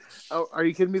 John. Oh, are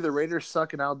you kidding me? The Raiders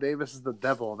suck and Al Davis is the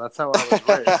devil. That's how I was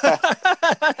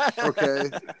raised. Okay.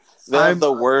 They have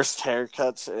the worst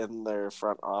haircuts in their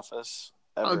front office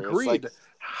ever. Agreed.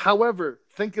 However,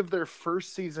 think of their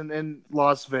first season in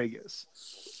Las Vegas.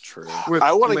 True.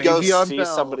 I want to go Le'Veon see Bell,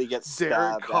 somebody get stabbed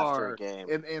Derek Carr, after a game.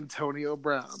 and Antonio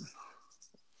Brown.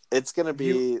 It's going to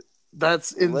be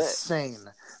That's lit. insane.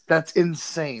 That's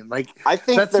insane. Like, I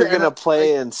think that's they're going to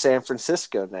play in San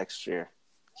Francisco next year.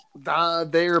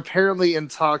 They're apparently in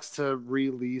talks to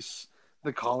release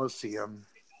the Coliseum.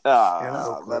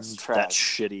 That's trash. That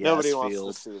shitty Nobody ass wants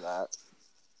field. to see that.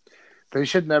 They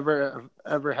should never have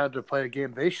ever had to play a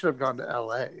game. They should have gone to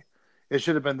L.A. It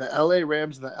should have been the L.A.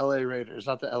 Rams and the L.A. Raiders,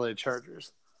 not the L.A.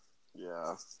 Chargers.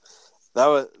 Yeah,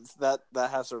 that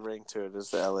has a ring to it. Is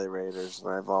the L.A. Raiders,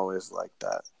 and I've always liked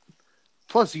that.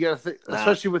 Plus, you got to think,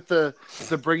 especially with the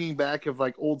bringing back of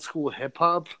like old school hip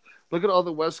hop. Look at all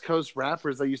the West Coast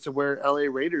rappers that used to wear L.A.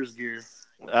 Raiders gear.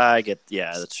 Yeah,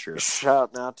 that's true.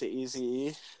 Shout out to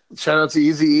Eazy-E. Shout out to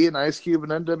Eazy-E and Ice Cube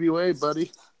and NWA, buddy.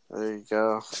 There you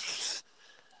go.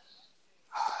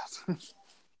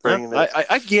 Bringing it.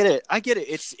 I get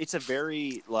it. It's a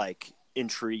very like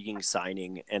intriguing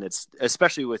signing, and it's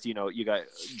especially with you got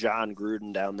John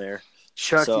Gruden down there,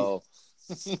 Chucky. So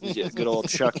good old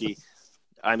Chucky.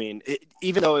 I mean,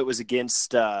 even though it was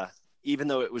against the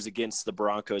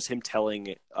Broncos, him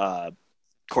telling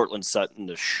Cortland Sutton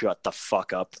to shut the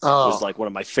fuck up was like one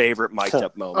of my favorite mic'd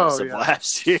up moments of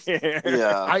last year.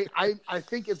 Yeah, I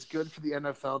think it's good for the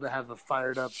NFL to have a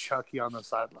fired up Chucky on the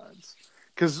sidelines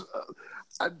because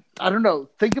I don't know.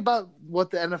 Think about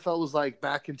what the NFL was like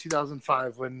back in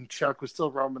 2005 when Chuck was still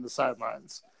roaming the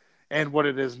sidelines, and what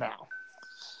it is now.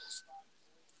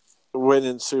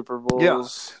 Winning Super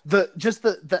Bowls. Yeah.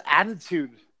 The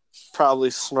attitude. Probably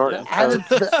snorting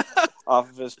off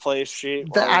of his play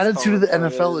sheet. The attitude of the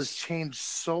NFL has changed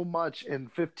so much in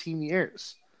 15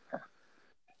 years.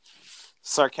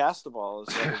 Sarcastable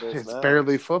is what it is It's now.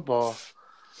 barely football.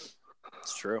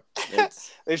 It's true.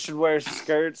 They should wear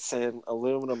skirts and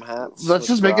aluminum hats. Let's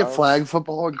just make it flag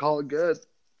football and call it good.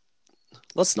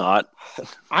 Let's not.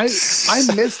 I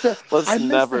miss the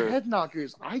the head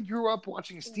knockers. I grew up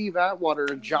watching Steve Atwater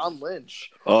and John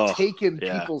Lynch taking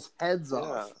people's heads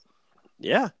off.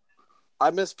 Yeah.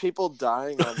 I miss people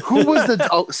dying on the Who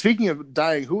was speaking of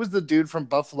dying, who was the dude from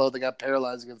Buffalo that got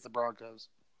paralyzed against the Broncos?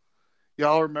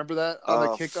 Y'all remember that on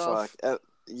the kickoff?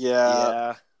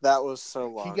 Yeah. That was so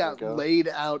long He got ago. laid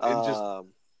out and just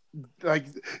like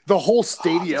the whole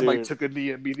stadium took a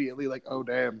knee immediately, like, oh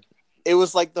damn. It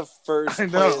was like the first play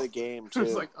of the game too. It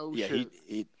was like, oh shit.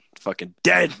 He fucking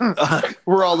dead.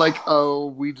 We're all like, oh,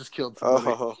 we just killed somebody.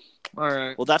 Oh. All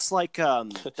right. Well, that's like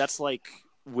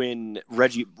when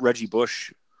Reggie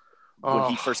Bush, when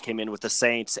he first came in with the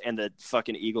Saints, and the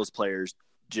fucking Eagles players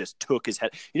just took his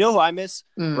head. You know who I miss?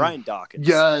 Brian Dawkins.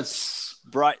 Yes.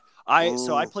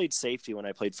 So I played safety when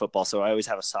I played football, so I always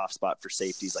have a soft spot for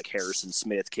safeties like Harrison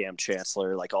Smith, Cam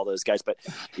Chancellor, like all those guys. But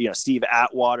Steve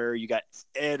Atwater, you got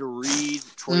Ed Reed,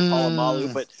 Troy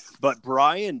Polamalu, but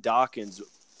Brian Dawkins,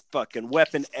 fucking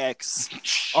Weapon X.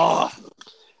 Oh,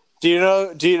 do you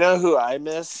know who I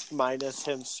miss minus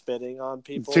him spitting on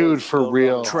people? Dude, for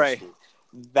real. Trey.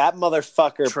 That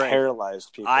motherfucker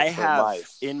paralyzed people. I have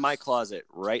life. in my closet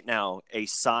right now a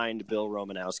signed Bill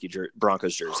Romanowski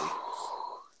Broncos jersey.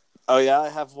 Oh yeah, I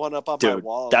have one up on my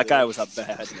wall. That guy was a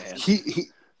bad man.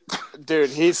 Dude,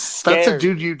 he's scared. That's a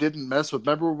dude you didn't mess with.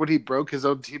 Remember when he broke his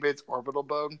own teammate's orbital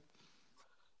bone?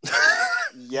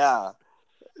 Yeah.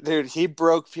 Dude, he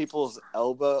broke people's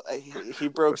elbow. He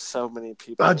broke so many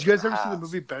people. Did you guys ever see the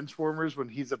movie Benchwarmers when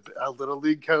he's a little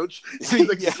league coach? He's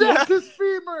like, snap his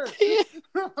femur!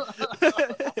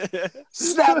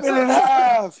 Snap it in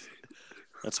half!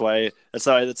 That's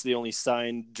the only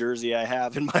signed jersey I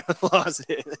have in my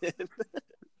closet.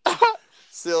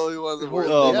 It's the only one that works.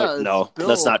 No,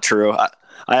 that's not true.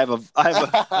 I have a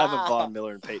Von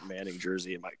Miller and Peyton Manning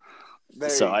jersey in my.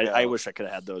 So I wish I could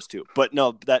have had those too. But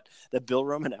no, that Bill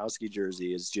Romanowski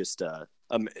jersey is just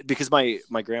because my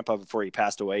grandpa, before he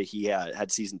passed away, he had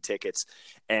season tickets,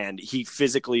 and he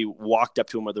physically walked up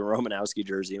to him with the Romanowski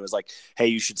jersey and was like, "Hey,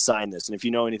 you should sign this." And if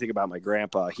you know anything about my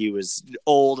grandpa, he was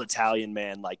old Italian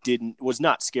man, like was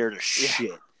not scared of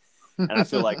shit. And I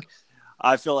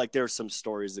feel like there's some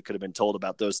stories that could have been told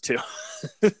about those two.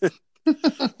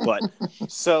 But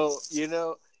so you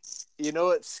know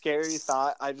what scary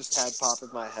thought I just had pop in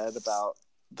my head about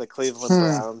the Cleveland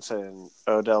Browns and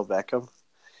Odell Beckham?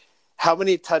 How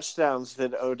many touchdowns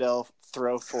did Odell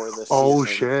throw for this season? Oh,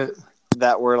 shit.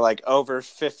 That were like over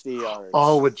 50 yards.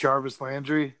 Oh, with Jarvis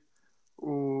Landry?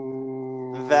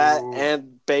 Ooh. That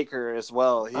and Baker as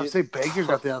well. I'd say Baker's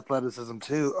got the athleticism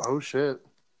too. Oh, shit.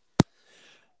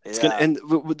 Yeah. And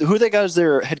who they got as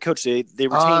their head coach? They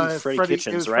retained Freddie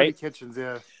Kitchens, right? Freddie Kitchens,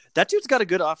 yeah. That dude's got a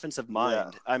good offensive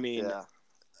mind. Yeah.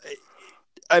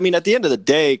 I mean, at the end of the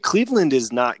day, Cleveland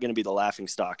is not going to be the laughing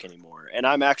stock anymore, and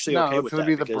I'm actually okay with that. No, it's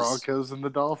going to be the Broncos and the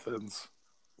Dolphins.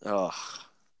 Oh,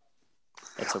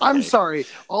 that's okay. I'm sorry.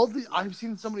 I've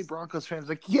seen so many Broncos fans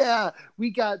like, yeah,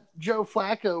 we got Joe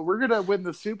Flacco. We're going to win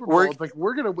the Super Bowl. It's like,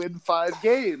 we're going to win 5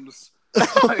 games. We're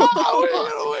going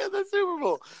to win the Super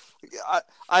Bowl.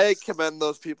 I commend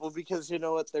those people because you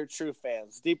know what? They're true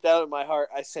fans. Deep down in my heart,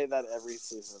 I say that every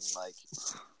season. Like,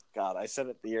 God, I said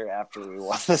it the year after we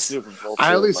won the Super Bowl.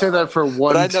 I only say that for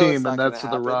one team, and that's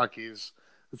the Rockies.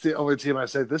 It's the only team I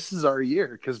say, this is our year.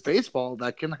 Because baseball,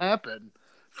 that can happen.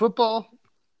 Football.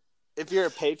 If you're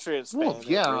a Patriots fan.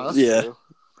 Yeah.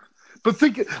 But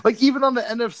think, like, even on the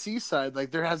NFC side,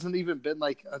 like, there hasn't even been,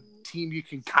 like, a team you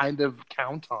can kind of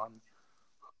count on.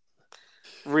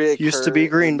 Used to be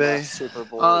Green Bay. Super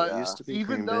Bowl. Used to be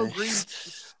even Green though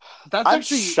Bay. I'm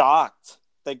shocked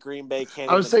that Green Bay can't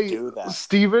do that.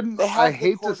 Steven, I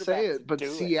hate to say it, but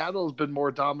Seattle's been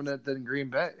more dominant than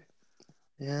Green Bay.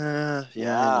 Yeah. I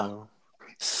know.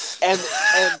 And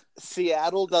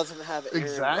Seattle doesn't have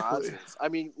Aaron Rodgers. I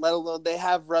mean, let alone they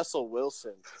have Russell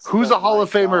Wilson. Who's a Hall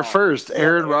of Famer first,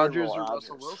 Aaron Rodgers or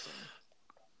Russell Wilson?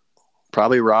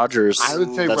 Probably Rodgers. I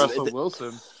would say Russell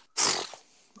Wilson.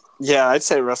 Yeah, I'd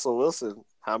say Russell Wilson.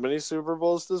 How many Super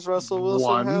Bowls does Russell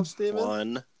Wilson have, Steven?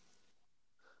 1.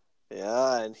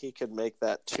 Yeah, and he could make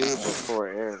that 2 before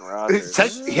Aaron Rodgers.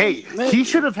 Hey, he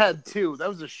should have had 2. That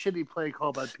was a shitty play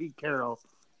call by Pete Carroll.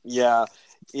 Yeah.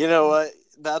 You know what?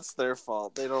 That's their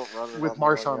fault. They don't run it with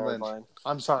Marshawn Lynch. Line.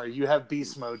 I'm sorry. You have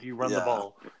beast mode. You run the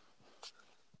ball.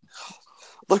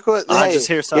 Look what I just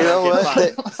hear something. You know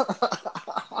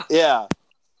what? Yeah.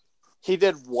 He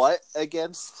did what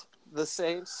against the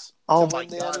Saints? Oh my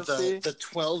God! The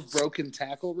 12 broken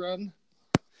tackle run,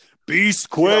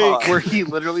 Beastquake, where he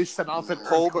literally set off an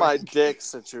hold my dick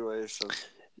situation.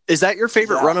 Is that your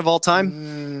favorite run of all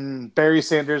time? Barry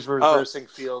Sanders reversing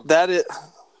field. That is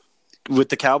with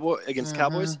the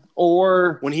Cowboys,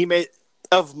 or when he made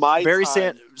of my Barry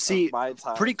time.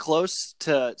 Pretty close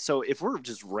to. So if we're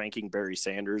just ranking Barry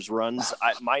Sanders runs,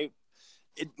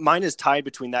 mine is tied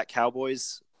between that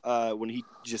Cowboys when he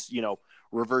just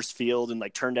reverse field and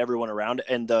like turned everyone around,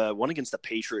 and the one against the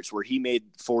Patriots where he made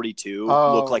 42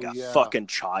 look like a fucking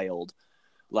child.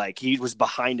 Like he was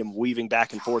behind him weaving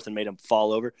back and forth and made him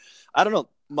fall over. I don't know.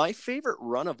 My favorite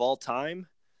run of all time,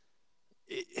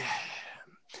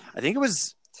 I think it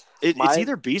was It's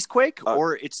either Beastquake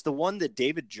or it's the one that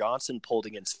David Johnson pulled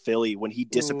against Philly when he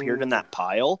disappeared in that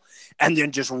pile and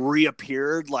then just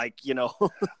reappeared like,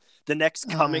 the next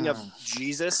coming of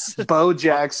Jesus. Bo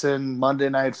Jackson, Monday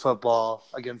Night Football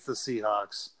against the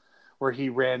Seahawks, where he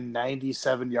ran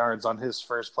 97 yards on his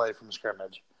first play from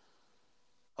scrimmage.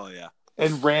 Oh, yeah.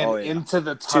 And ran into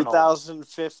the tunnel.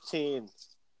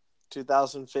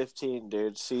 2015,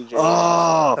 dude. CJ.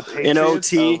 Oh, in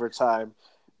OT. Overtime.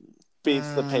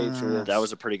 Beats the Patriots. That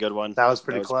was a pretty good one. That was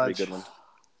pretty clutch. A pretty good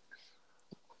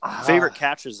one. Favorite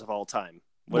catches of all time?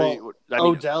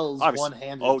 Odell's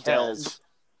one-handed catch.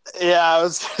 Yeah, I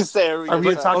was going to say. Are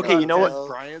we talking about you know what?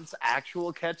 Bryant's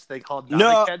actual catch they called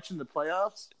not a catch in the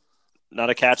playoffs?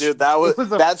 Not a catch. Dude,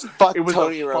 that's fucked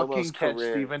Tony Romo's fucking catch,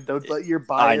 career. Steven. Don't let your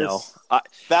bias. I know.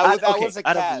 That was a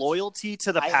catch. Out of loyalty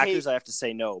to the Packers, I have to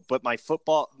say no. But my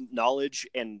football knowledge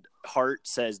and heart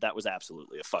says that was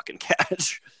absolutely a fucking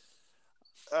catch.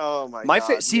 Oh my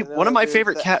God! One of my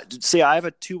favorite catches. See, I have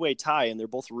a two-way tie, and they're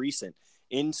both recent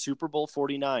in Super Bowl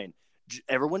 49.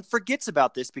 Everyone forgets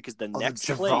about this because the next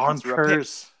play,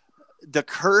 the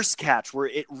curse catch where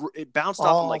it bounced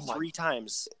off him like 3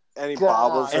 times, and he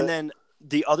bobbles. And then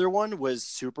the other one was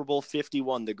Super Bowl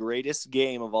 51, the greatest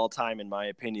game of all time, in my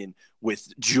opinion,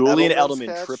 with Julian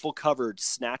Edelman triple covered,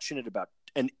 snatching it about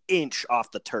an inch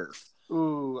off the turf.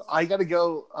 Ooh, I gotta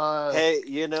go. Hey,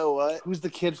 you know what? Who's the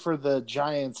kid for the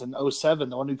Giants in 07?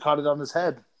 The one who caught it on his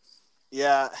head?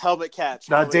 Yeah, helmet catch.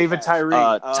 David Tyree.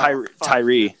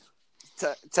 Tyree.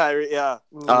 Tyree, yeah.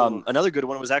 Another good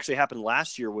one was actually happened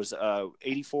last year was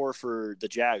 84 for the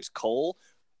Jags. Cole,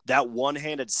 that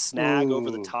one-handed snag over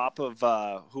the top of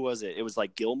who was it? It was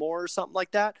like Gilmore or something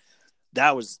like that.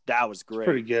 That was great.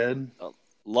 Pretty good.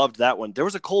 Loved that one. There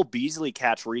was a Cole Beasley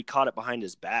catch where he caught it behind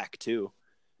his back too.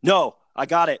 No, I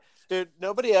got it. Dude,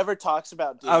 nobody ever talks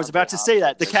about DeAndre I was about to say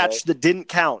that. The catch that didn't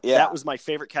count. Yeah. That was my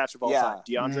favorite catch of all time.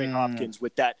 DeAndre Hopkins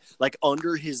with that, like,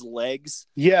 under his legs.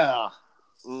 Yeah.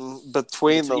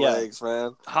 Between the legs,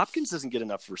 man. Hopkins doesn't get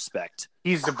enough respect.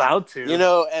 He's about to.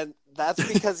 And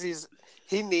that's because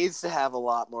he needs to have a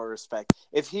lot more respect.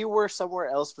 If he were somewhere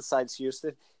else besides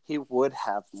Houston, he would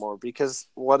have more because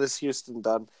what has Houston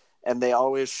done? And they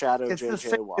always shadow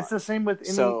J.J. Watt. It's the same with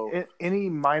any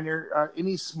minor,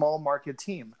 any small market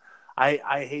team.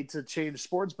 I hate to change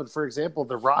sports, but for example,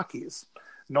 the Rockies,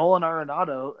 Nolan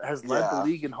Arenado has led the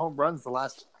league in home runs the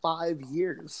last 5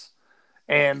 years,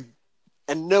 and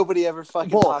nobody ever fucking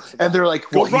talks about. And they're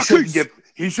like, well,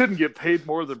 he shouldn't get paid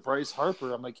more than Bryce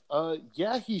Harper. I'm like,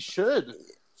 yeah, he should.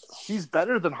 He's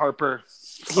better than Harper.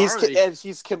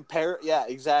 He's compared. Yeah,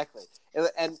 exactly.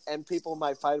 And people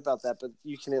might fight about that, but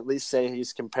you can at least say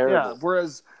he's comparable. Yeah,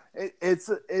 whereas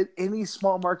it's any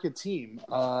small market team.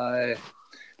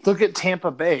 Look at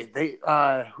Tampa Bay. They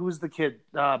who's the kid?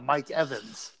 Mike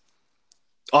Evans.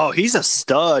 Oh, he's a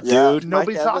stud, dude.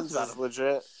 Nobody talks about him.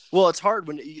 Legit. Well, it's hard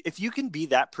if you can be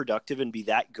that productive and be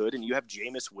that good, and you have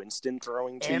Jameis Winston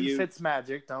throwing to you. And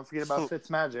Fitzmagic. Don't forget about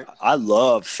Fitzmagic. I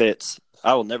love Fitz.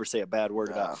 I will never say a bad word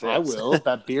about Fitz. I will.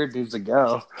 That beard needs to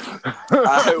go.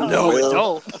 No, it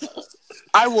don't.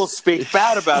 I will speak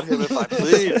bad about him if I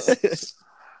please.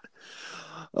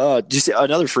 Did you see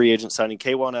another free agent signing?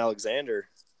 K'Wan Alexander.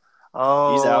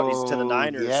 Oh, he's out. He's to the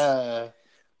Niners. Yeah,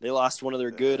 they lost one of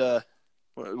their good,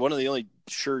 one of the only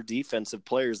sure defensive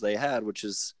players they had, which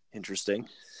is interesting.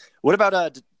 What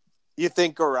about You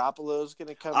think Garoppolo's going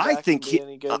to come back and be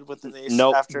any good with the Nation?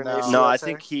 Nope. After no, I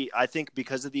think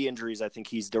because of the injuries, I think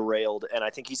he's derailed, and I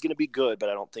think he's going to be good, but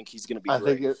I don't think he's going to be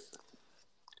great.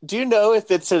 Do you know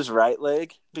if it's his right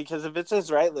leg? Because if it's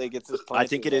his right leg, it's his planting I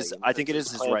think it is. I think it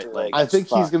is his right leg. I think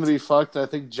he's going to be fucked. I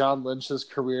think John Lynch's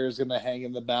career is going to hang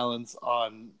in the balance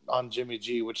on Jimmy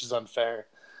G, which is unfair.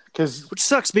 Which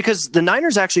sucks because the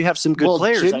Niners actually have some good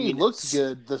players. Jimmy looked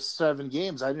good the 7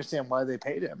 games. I understand why they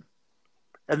paid him.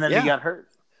 And then he got hurt.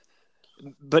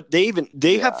 But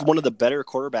they have one of the better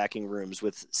quarterbacking rooms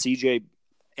with CJ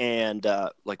and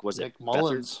Nick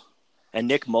Mullins. And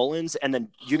Nick Mullins, and then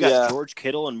you got George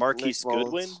Kittle and Marquise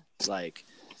Goodwin.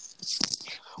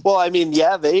 Well, I mean,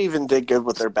 they even did good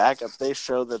with their backup. They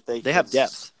show that they have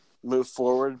depth, move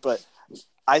forward. But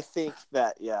I think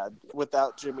that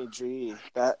without Jimmy G,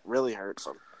 that really hurts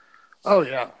them. Oh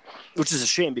yeah, which is a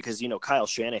shame because Kyle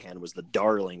Shanahan was the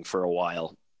darling for a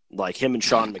while, like him and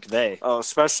Sean McVay. Oh,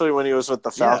 especially when he was with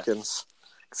the Falcons.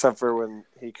 Except for when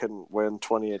he couldn't win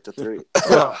 28-3.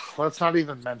 Let's not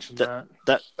even mention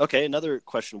that. Okay, another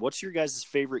question. What's your guys'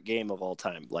 favorite game of all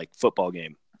time? Like football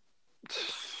game?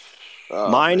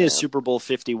 Mine man. is Super Bowl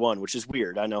 51, which is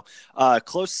weird. I know.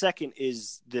 Close second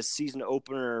is this season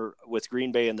opener with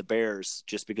Green Bay and the Bears,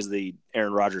 just because of the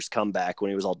Aaron Rodgers comeback when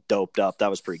he was all doped up. That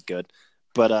was pretty good.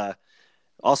 But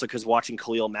also because watching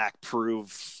Khalil Mack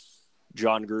prove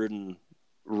John Gruden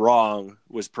wrong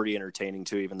was pretty entertaining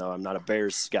too, even though I'm not a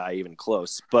Bears guy even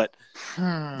close. But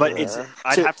it's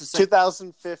I'd have to say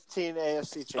 2015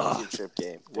 AFC Championship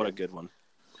game. What a good one.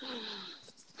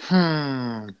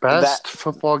 Best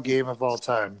football game of all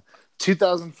time.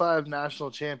 2005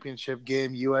 National Championship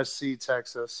game, USC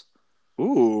Texas.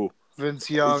 Ooh. Vince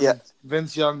Young,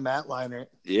 Matt Leinart.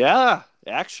 Yeah,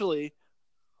 actually.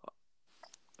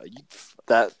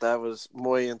 That was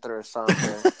muy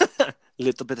interesante.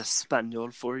 Little bit of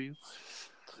Spanish for you.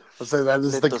 I'll say that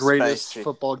is the Little greatest spicy.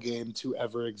 football game to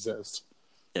ever exist.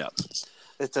 Yeah.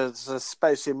 It's a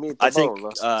spicy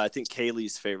meatball. I think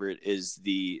Kaylee's favorite is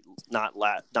the not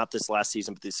this last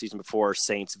season, but the season before,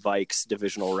 Saints Vikes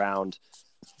divisional round.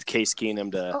 Case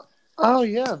Keenum to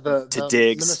the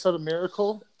Diggs. Minnesota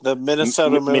Miracle. The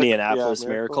Minneapolis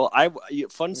Miracle.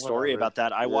 Fun story Whatever. about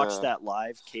that. I watched that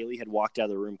live. Kaylee had walked out of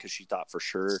the room because she thought for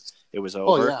sure it was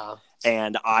over. Oh, yeah.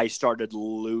 And I started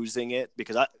losing it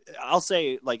because I'll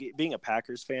say, like, being a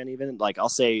Packers fan, even, like, I'll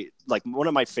say, like, one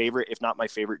of my favorite, if not my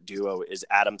favorite duo, is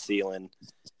Adam Thielen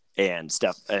and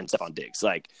Stephon Diggs.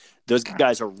 Like, those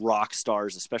guys are rock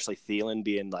stars, especially Thielen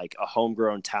being like a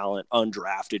homegrown talent,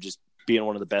 undrafted, just being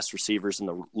one of the best receivers in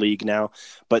the league now.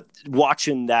 But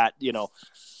watching that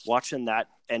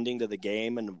ending to the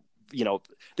game, and,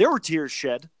 there were tears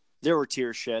shed.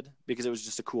 Because it was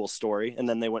just a cool story. And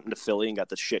then they went into Philly and got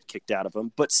the shit kicked out of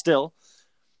them. But still,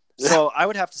 so I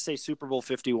would have to say Super Bowl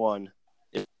 51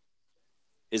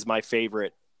 is my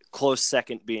favorite. Close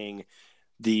second being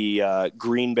the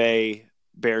Green Bay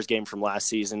Bears game from last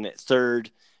season. Third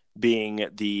being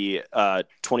the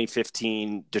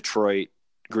 2015 Detroit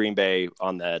Green Bay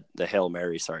on the Hail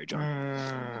Mary. Sorry,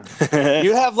 John.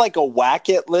 You have like a whack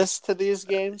it list to these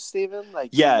games, Steven?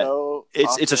 Like,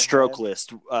 it's a stroke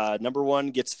list. Number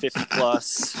 1 gets 50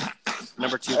 plus.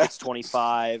 Number 2 gets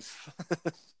 25.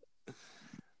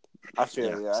 I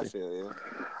feel you.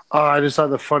 Oh, I just saw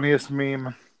the funniest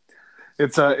meme.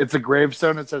 It's a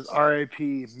gravestone. It says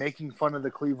R.I.P. making fun of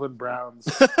the Cleveland Browns,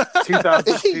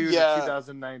 2002 to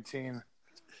 2019.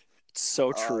 It's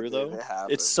so true, dude, though.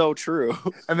 It's so true.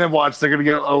 And then watch, they're gonna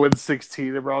go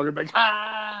 0-16, and we're all gonna be like,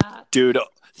 ah! Dude,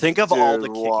 think of all the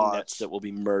kicking watch. nets that will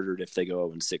be murdered if they go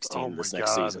 0-16 this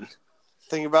next season.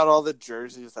 Think about all the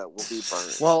jerseys that will be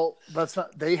burned. Well, that's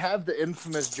not. They have the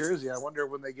infamous jersey. I wonder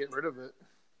when they get rid of it.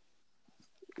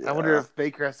 Yeah. I wonder if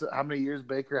Baker has to. How many years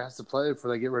Baker has to play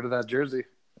before they get rid of that jersey?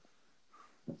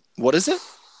 What is it?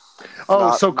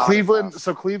 Oh, Cleveland.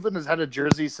 So Cleveland has had a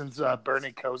jersey since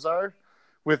Bernie Kosar,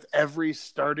 with every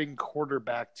starting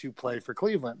quarterback to play for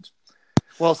Cleveland.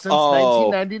 Well, since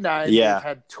 1999, they've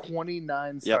had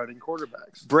 29 starting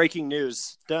quarterbacks. Breaking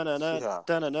news.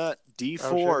 D.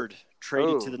 Ford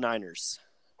traded to the Niners.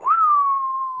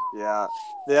 Yeah.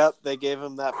 Yep, they gave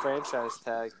him that franchise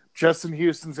tag. Justin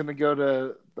Houston's going to go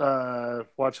to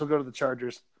he'll go to the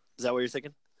Chargers. Is that what you're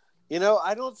thinking?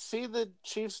 I don't see the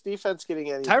Chiefs defense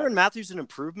getting any Tyrann Mathieu's an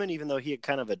improvement, even though he had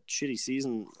kind of a shitty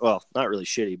season. Well, not really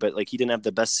shitty, but like he didn't have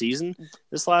the best season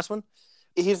this last one.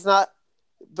 He's not,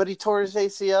 but he tore his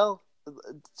ACL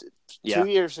 2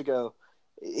 years ago.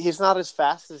 He's not as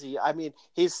fast as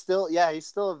he's still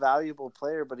a valuable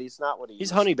player, but he's not what he.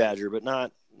 He's Honey Badger, but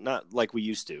not like we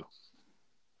used to.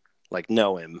 Like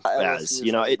know him as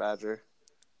Honey Badger.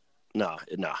 No,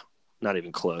 not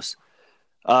even close.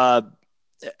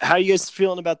 How are you guys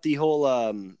feeling about the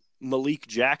whole Malik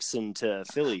Jackson to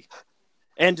Philly?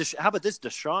 And how about this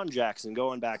Deshaun Jackson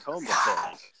going back home to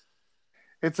Philly?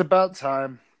 It's about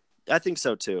time. I think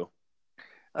so, too.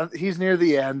 He's near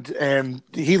the end, and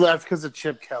he left because of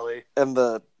Chip Kelly. And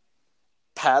the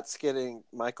Pats getting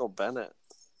Michael Bennett.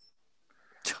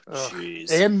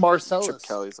 Jeez. And Marcellus. Chip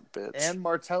Kelly's a bitch. And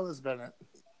Martellus Bennett.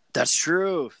 That's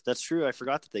true. I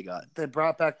forgot that they got. They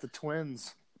brought back the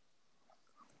twins.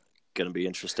 Going to be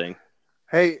interesting.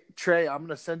 Hey, Trey, I'm going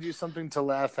to send you something to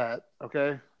laugh at,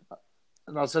 okay?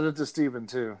 And I'll send it to Steven,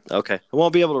 too. Okay. I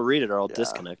won't be able to read it or I'll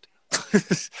disconnect.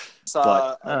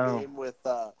 Saw a meme with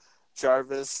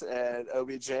Jarvis and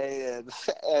OBJ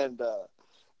and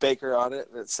Baker on it,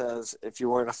 and it says, if you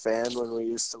weren't a fan when we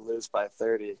used to lose by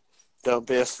 30, don't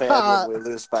be a fan when we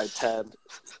lose by 10.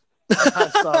 I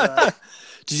saw that.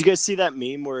 Did you guys see that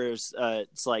meme where it's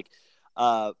like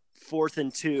 4th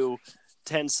and 2,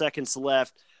 10 seconds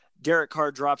left. Derek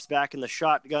Carr drops back in the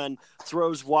shotgun,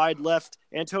 throws wide left.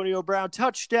 Antonio Brown,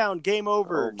 touchdown, game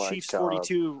over. Oh Chiefs God.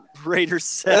 42, Raiders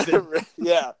 7.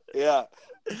 yeah.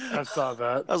 I saw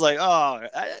that. I was like, oh,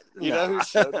 You know who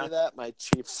showed me that? My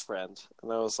Chiefs friend.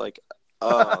 And I was like,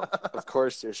 oh, of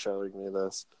course you're showing me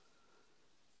this.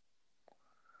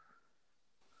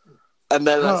 And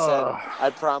then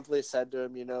I promptly said to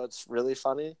him, it's really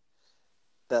funny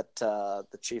that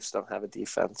the Chiefs don't have a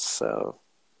defense. So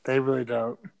they really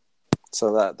don't.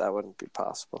 So that wouldn't be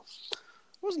possible.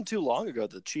 It wasn't too long ago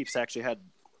the Chiefs actually had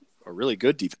a really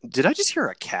good defense. Did I just hear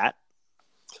a cat?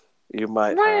 You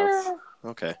might have.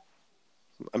 Okay.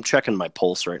 I'm checking my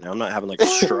pulse right now. I'm not having like a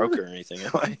stroke or anything,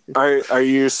 am I? Are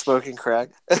you smoking crack?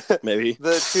 Maybe.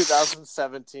 The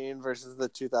 2017 versus the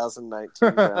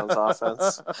 2019 Browns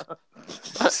offense.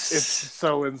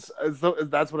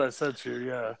 That's what I said to you,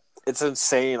 yeah. It's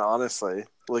insane, honestly.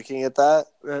 Looking at that.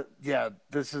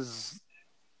 This is...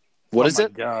 What is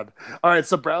it? God. All right,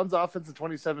 so Browns offense in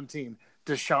 2017.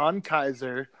 Deshaun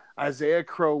Kaiser, Isaiah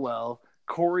Crowell,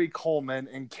 Corey Coleman,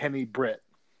 and Kenny Britt.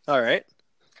 All right.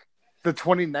 The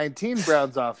 2019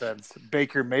 Browns offense,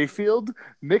 Baker Mayfield,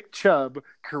 Nick Chubb,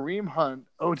 Kareem Hunt,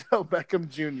 Odell Beckham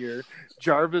Jr.,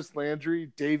 Jarvis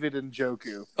Landry, David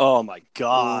Njoku. Oh, my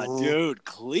God, dude.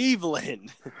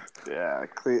 Cleveland. Yeah,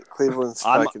 Cleveland's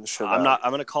fucking shit I'm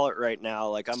going to call it right now.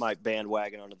 Like, I might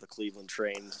bandwagon onto the Cleveland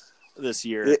train this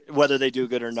year, whether they do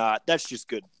good or not. That's just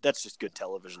good. That's just good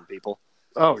television, people.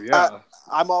 Oh, yeah.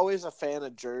 I'm always a fan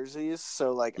of jerseys,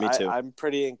 so Me too. I'm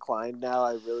pretty inclined now.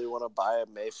 I really want to buy a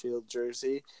Mayfield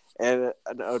jersey and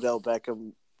an Odell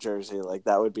Beckham jersey. Like,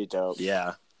 that would be dope.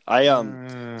 Yeah.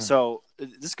 So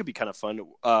this could be kind of fun.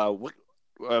 What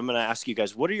I'm going to ask you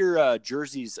guys, what are your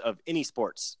jerseys of any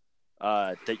sports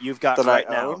that you've got right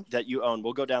now that you own?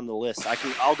 We'll go down the list.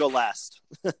 I'll go last.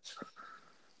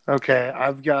 Okay,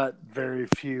 I've got very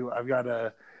few. I've got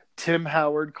a Tim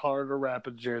Howard Colorado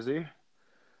Rapids jersey,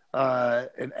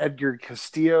 an Edgar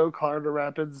Castillo Colorado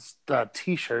Rapids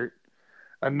T-shirt,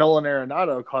 a Nolan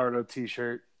Arenado Colorado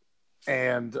T-shirt,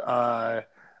 and a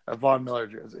Von Miller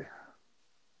jersey.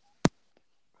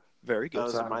 Very good. Oh,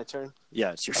 is it my turn?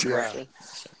 Yeah, it's your turn.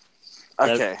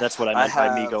 Yeah. Okay. That's what I meant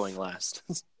by me going last.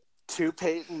 2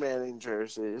 Peyton Manning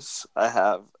jerseys. I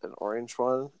have an orange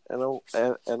one and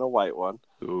a white one.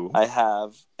 Ooh. I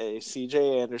have a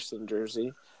CJ Anderson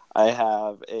jersey. I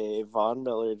have a Von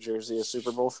Miller jersey, a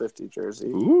Super Bowl 50 jersey.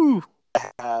 Ooh.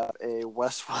 I have a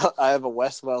Wes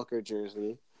Welker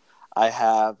jersey. I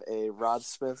have a Rod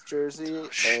Smith jersey,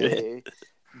 a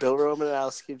Bill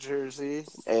Romanowski jersey,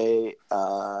 a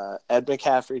Ed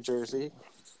McCaffrey jersey.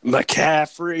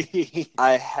 McCaffrey.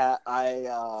 I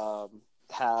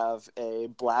have a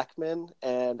Blackman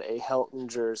and a Helton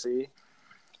jersey.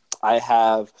 I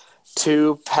have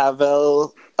 2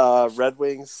 Pavel Red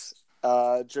Wings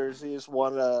jerseys,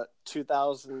 one a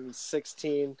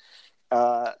 2016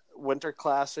 Winter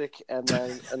Classic and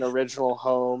then an original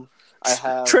home. I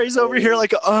have Trey's over here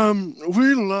like,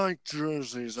 we like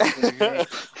jerseys over here.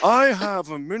 I have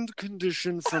a mint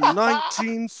condition from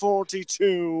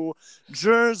 1942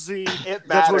 jersey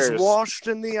that was washed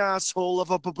in the asshole of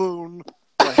a baboon.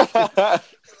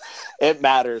 It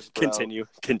matters, bro. Continue.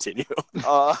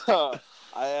 I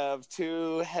have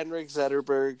 2 Henrik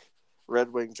Zetterberg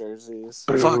Red Wing jerseys.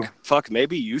 Fuck.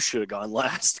 Maybe you should have gone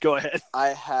last. Go ahead. I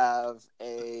have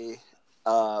a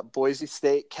Boise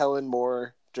State Kellen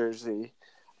Moore jersey.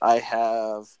 I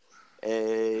have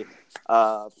a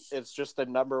it's just the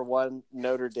number 1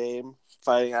 Notre Dame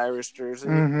Fighting Irish jersey.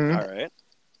 Mm-hmm. All right.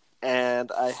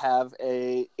 And I have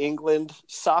a England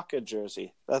soccer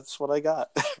jersey. That's what I got.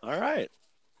 All right.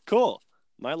 Cool.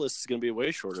 My list is going to be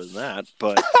way shorter than that,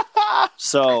 but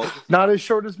so not as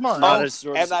short as mine.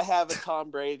 And I have a Tom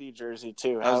Brady jersey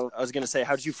too. I was going to say,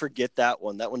 how did you forget that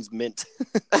one? That one's mint.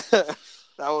 That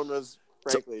one was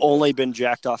frankly only been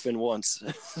jacked off in once.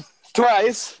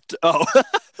 Twice. Oh,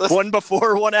 one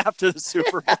before, one after the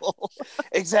Super Bowl.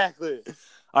 Exactly.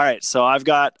 All right, so I've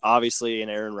got obviously an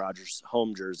Aaron Rodgers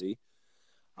home jersey.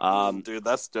 Dude,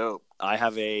 that's dope. I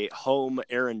have a home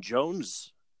Aaron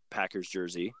Jones Packers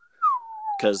jersey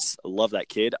because I love that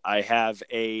kid. I have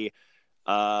a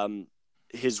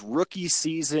his rookie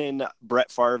season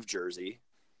Brett Favre jersey.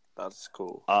 That's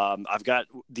cool. I've got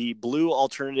the blue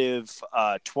alternative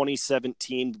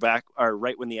 2017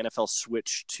 right when the NFL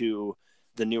switched to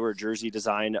the newer jersey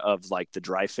design of like the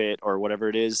dry fit or whatever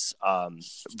it is,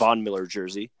 Von Miller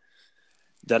jersey.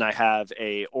 Then I have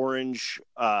a orange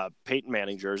Peyton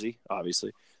Manning jersey,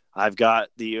 obviously. I've got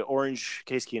the orange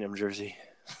Case Keenum jersey.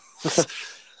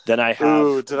 Then I have...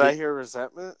 Ooh, did I hear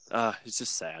resentment? It's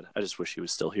just sad. I just wish he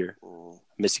was still here. Ooh.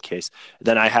 Miss you, Case.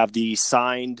 Then I have the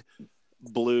signed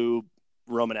blue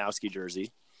Romanowski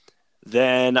jersey.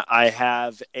 Then I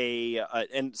have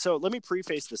and so let me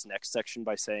preface this next section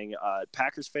by saying,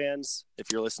 Packers fans,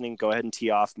 if you're listening, go ahead and tee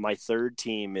off. My third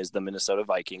team is the Minnesota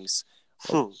Vikings,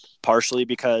 partially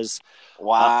because,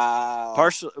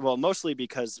 mostly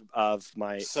because of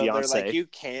my fiance. They're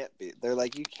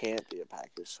like, you can't be a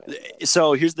Packers fan.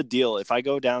 So here's the deal: if I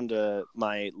go down to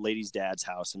my lady's dad's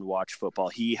house and watch football,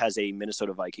 he has a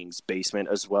Minnesota Vikings basement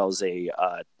as well as a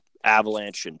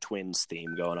Avalanche and Twins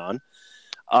theme going on.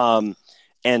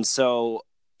 And so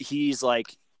he's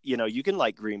like, you can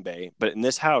like Green Bay, but in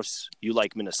this house, you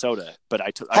like Minnesota. But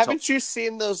haven't you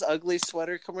seen those ugly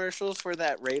sweater commercials for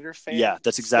that Raider fan? Yeah,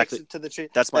 that's exactly to the tree.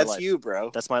 That's life. That's you,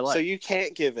 bro. That's my life. So you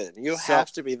can't give in. You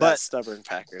have to be that stubborn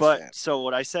Packers fan. So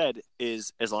what I said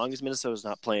is, as long as Minnesota's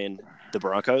not playing the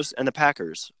Broncos and the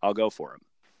Packers, I'll go for them.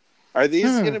 Are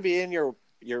these going to be in your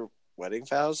wedding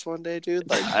vows one day, dude?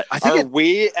 Like, I think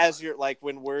we, as your, like,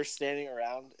 when we're standing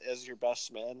around as your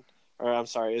best men, or I'm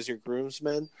sorry, as your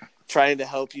groomsmen, trying to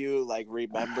help you, like,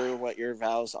 remember what your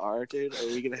vows are, dude? Are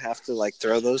we going to have to, like,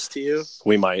 throw those to you?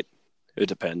 We might. It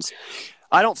depends.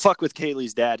 I don't fuck with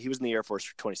Kaylee's dad. He was in the Air Force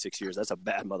for 26 years. That's a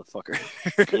bad motherfucker.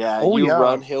 Yeah,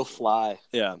 run, he'll fly.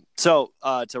 Yeah. So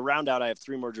to round out, I have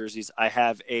 3 more jerseys. I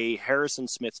have a Harrison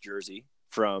Smith jersey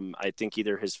from, I think,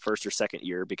 either his first or second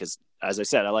year because, as I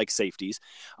said, I like safeties.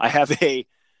 I have a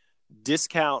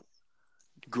discount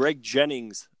Greg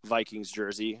Jennings Vikings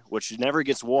jersey, which never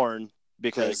gets worn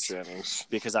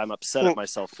because I'm upset at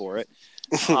myself for it.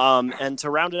 And to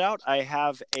round it out, I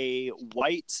have a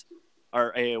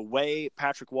away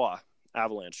Patrick Waugh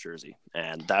Avalanche jersey,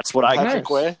 and that's what I got.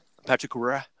 Patrick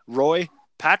Roy.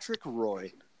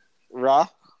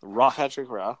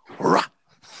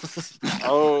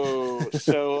 Oh,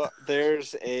 so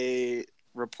there's a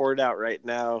report out right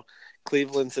now.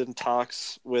 Cleveland's in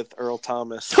talks with Earl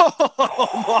Thomas.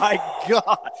 Oh my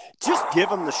God! Just give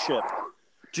him the ship.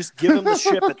 Just give him the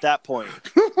ship at that point.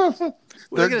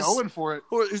 They're going for it.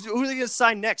 Who are they going to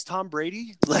sign next? Tom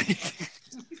Brady?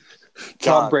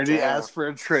 Tom Brady asked for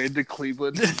a trade to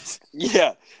Cleveland.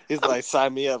 Yeah, he's like,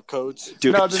 sign me up, coach.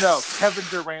 Dude. No. Kevin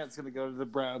Durant's going to go to the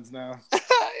Browns now. Yeah,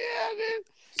 dude.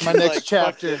 My next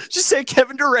chapter. Just say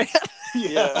Kevin Durant.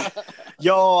 Yeah.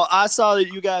 Yo, I saw that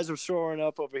you guys were showing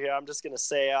up over here. I'm just gonna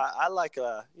say I like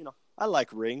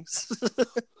rings.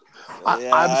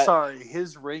 I'm sorry,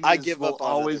 his rings will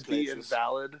always be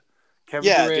invalid.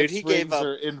 Kevin Durant's rings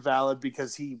are invalid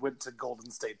because he went to Golden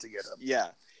State to get them. Yeah.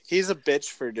 He's a bitch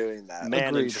for doing that.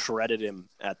 Manning shredded him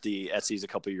at the Etsy's a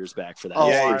couple years back for that. Oh,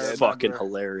 yeah, it was fucking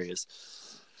hilarious.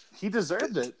 He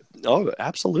deserved it. Oh,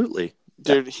 absolutely.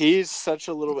 Dude, he's such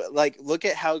a little bit like, look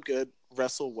at how good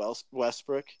Russell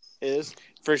Westbrook is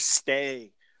for staying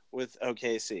with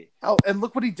OKC. Oh, and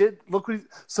look what he did.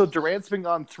 So Durant's been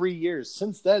gone 3 years.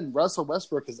 Since then, Russell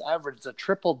Westbrook has averaged a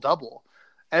triple-double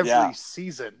every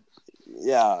season.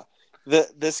 Yeah.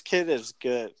 This kid is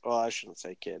good. Well, I shouldn't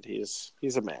say kid. He's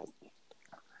a man.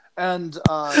 And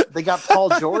they got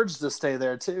Paul George to stay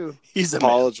there, too. He's a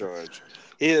Paul man. George.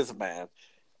 He is a man.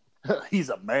 He's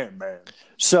a man.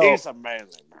 So he's a man.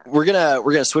 We're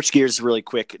gonna switch gears really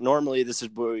quick. Normally, this is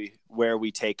where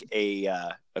we take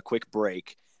a quick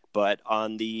break, but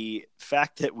on the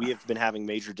fact that we have been having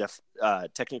major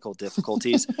technical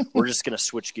difficulties, we're just gonna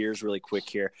switch gears really quick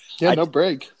here. Yeah, no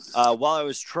break. While I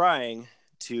was trying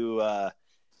to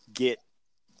get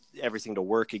everything to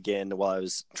work again, while I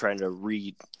was trying to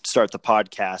restart the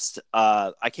podcast,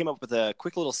 I came up with a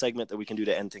quick little segment that we can do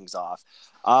to end things off.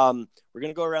 We're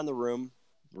gonna go around the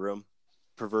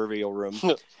proverbial room,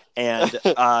 and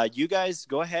you guys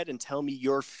go ahead and tell me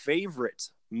your favorite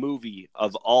movie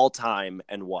of all time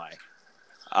and why.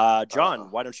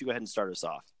 John, why don't you go ahead and start us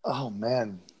off? Oh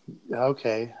man,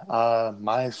 okay.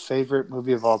 My favorite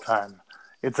movie of all time.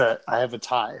 I have a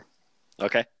tie.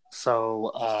 Okay.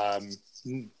 So,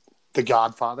 The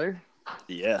Godfather.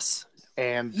 Yes.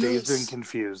 And Dazed and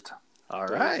Confused. All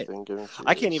right.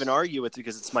 I can't even argue with you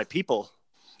because it's my people.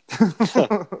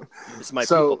 It's my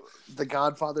people. The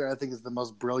Godfather, I think, is the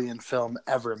most brilliant film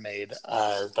ever made.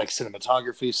 Like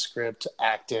cinematography, script,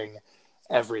 acting,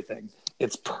 everything.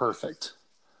 It's perfect.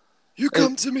 You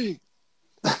come to me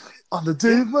on the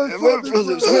day of my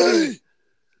father's wedding.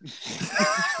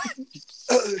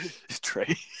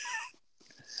 Trey.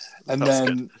 And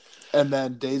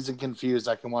then Dazed and Confused,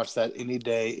 I can watch that any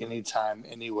day, anytime,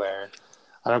 anywhere.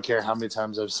 I don't care how many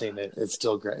times I've seen it. It's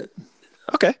still great.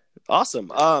 Okay.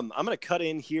 Awesome. I'm going to cut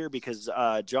in here because,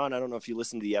 John, I don't know if you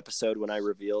listened to the episode when I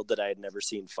revealed that I had never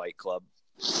seen Fight Club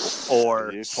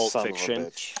or Pulp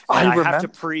Fiction. I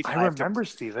remember,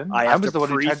 Steven. I was the one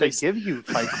who tried to give you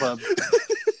Fight Club.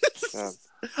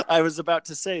 I was about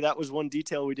to say that was one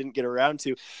detail we didn't get around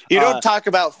to. You don't talk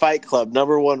about Fight Club.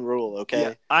 Number one rule, okay?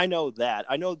 Yeah, I know that.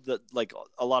 I know that, like,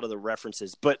 a lot of the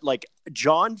references, but like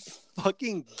John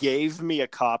fucking gave me a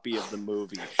copy of the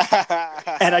movie,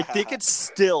 and I think it's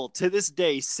still to this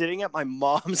day sitting at my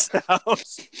mom's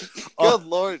house. Good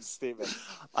Lord, Steven.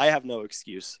 I have no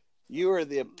excuse. You are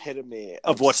the epitome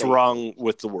of what's Satan. wrong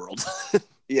with the world.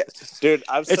 Yeah, dude,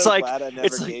 I'm so like, glad I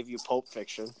never gave you Pulp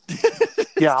Fiction.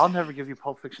 Yeah, I'll never give you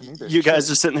Pulp Fiction either. You guys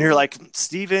are sitting here like,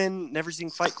 Steven, never seen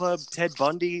Fight Club, Ted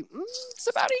Bundy. It's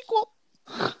about equal.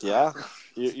 Yeah,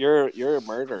 you're a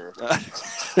murderer.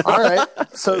 All right.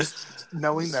 So,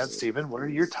 knowing that, Steven, what are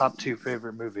your top 2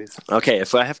 favorite movies? Okay,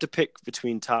 if I have to pick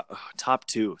between top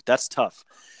 2, that's tough.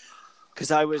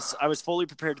 Because I was fully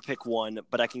prepared to pick one,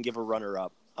 but I can give a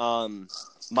runner-up.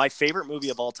 My favorite movie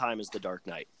of all time is The Dark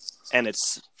Knight, and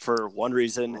it's for one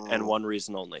reason and one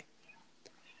reason only,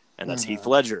 and that's Heath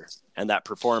Ledger and that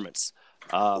performance.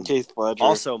 Heath Ledger.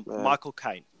 Also, Michael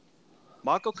Caine.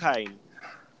 Michael Caine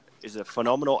is a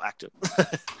phenomenal actor.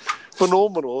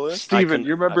 Phenomenal. Steven,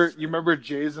 you remember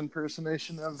Jay's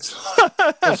impersonation of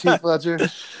Heath Ledger?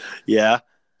 Yeah.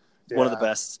 One of the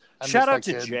best. I Shout out miss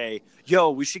to that kid. Jay.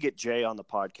 Yo, we should get Jay on the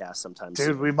podcast sometime. Dude,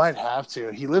 soon. we might have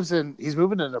to. He's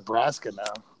moving to Nebraska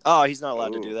now. Oh, he's not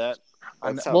allowed to do that.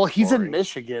 Well, he's boring. in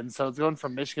Michigan, so it's going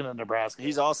from Michigan to Nebraska.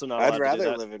 He's also not allowed I'd to do rather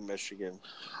that. live in Michigan.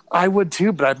 I would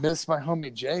too, but I miss my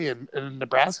homie Jay, and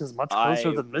Nebraska is much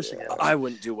closer than Michigan. I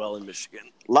wouldn't do well in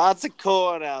Michigan. Lots of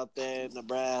corn out there in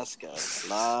Nebraska.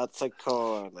 Lots of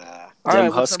corn. All Them right,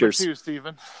 what's Huskers. number 2,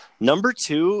 Steven? Number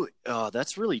 2,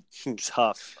 that's really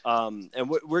tough.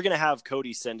 And we're gonna have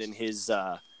Cody send in his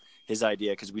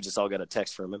idea because we just all got a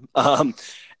text from him.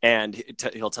 And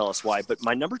he'll tell us why. But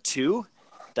my number 2,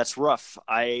 that's rough.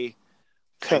 I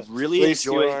really At least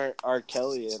enjoy. you are R.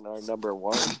 Kelly in our number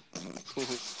 1.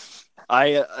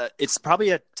 It's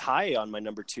probably a tie on my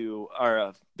number 2,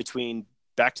 or between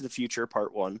Back to the Future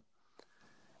Part 1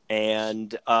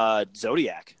 and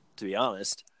Zodiac. To be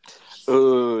honest,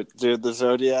 Ooh, dude, the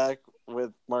Zodiac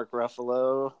with Mark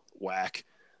Ruffalo. whack.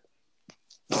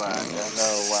 Whack. I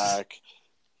know, whack.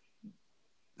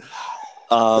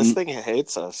 This thing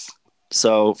hates us.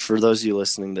 So for those of you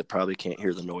listening that probably can't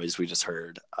hear the noise we just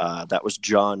heard, that was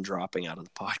John dropping out of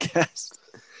the podcast.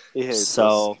 He hates us.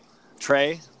 So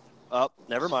Trey,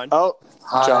 never mind. Oh,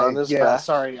 John is back.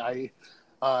 Sorry,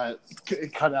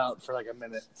 it cut out for like a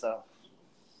minute, so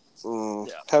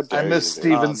How dare I missed you,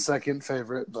 Steven's second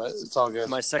favorite, but it's all good.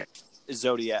 My second is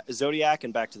Zodiac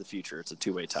and Back to the Future. It's a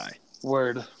 2-way tie.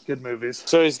 Word, good movies.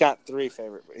 So he's got 3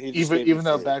 favorite. Even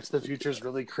though Back to the Future is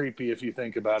really creepy if you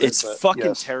think about it. It's but fucking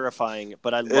yes. terrifying,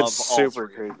 but I love It's all super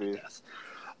 3 of them to creepy. death.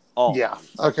 All. Yeah.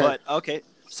 Okay. But okay.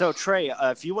 So Trey,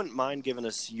 if you wouldn't mind giving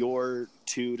us your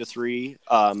 2 to 3.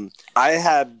 I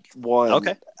had one.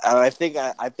 Okay. And I think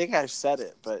I said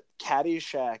it, but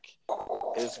Caddyshack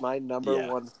is my number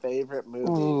 1 favorite movie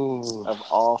Ooh. of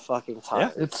all fucking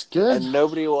time. Yeah. It's good. And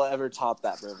nobody will ever top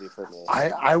that movie for me.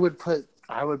 I would put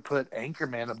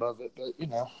Anchorman above it, but you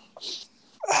know.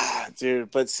 Dude,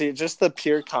 but see, just the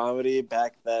pure comedy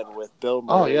back then with Bill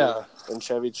Murray and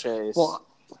Chevy Chase. Well,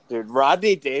 dude,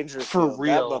 Rodney Dangerfield, for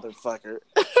real. that motherfucker.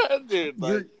 Dude,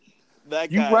 like,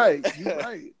 that guy. You're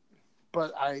right.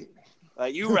 But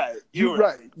you right. You're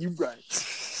right.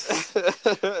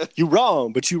 You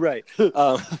wrong, but you right.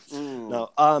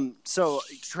 No. So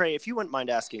Trey, if you wouldn't mind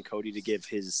asking Cody to give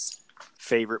his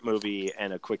favorite movie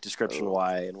and a quick description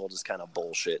why, and we'll just kind of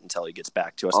bullshit until he gets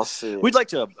back to us. I'll see. We'd like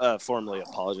to formally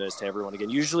apologize to everyone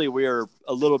again. Usually we are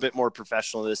a little bit more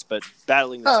professional at this, but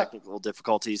battling the technical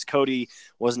difficulties, Cody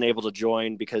wasn't able to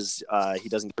join because he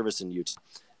doesn't service in Utah.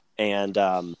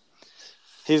 And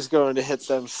he's going to hit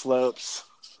them slopes.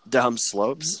 Dumb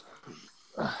slopes?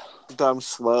 Dumb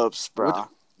slopes, bro.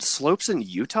 Slopes in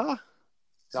Utah?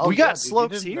 Oh, we got dude,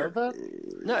 slopes you didn't here. know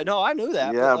that? No, I knew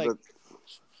that. Yeah, but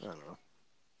I don't know.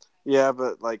 Yeah,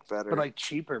 but like better. But like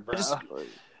cheaper, bro.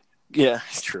 Yeah,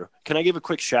 it's true. Can I give a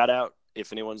quick shout out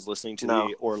if anyone's listening to No.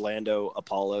 the Orlando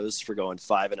Apollos for going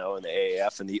 5-0 in the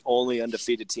AAF and the only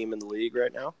undefeated team in the league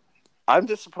right now? I'm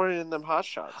disappointed in them hot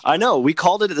shots. I know. We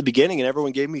called it at the beginning and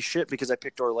everyone gave me shit because I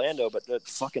picked Orlando, but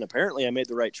fucking apparently I made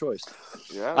the right choice.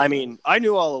 Yeah. I mean, I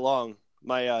knew all along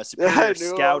my superior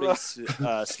scouting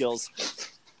skills.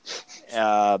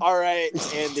 All right,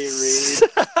 Andy Reid.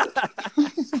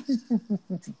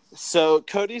 So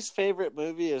Cody's favorite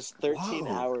movie is 13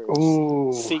 Hours.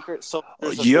 Ooh. Secret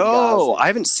Soldiers of Yo, Benghazi. I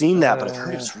haven't seen that, but I've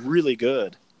heard it's really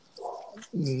good.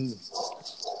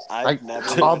 I've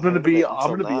never I'm gonna be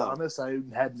until now. honest. I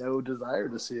had no desire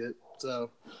to see it. So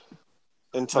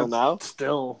Until now.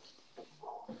 still,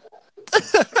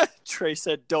 Trey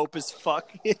said dope as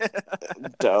fuck.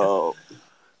 Dope.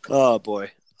 Oh,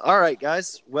 boy. All right,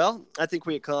 guys. Well, I think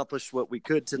we accomplished what we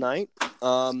could tonight.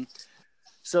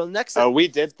 So next, we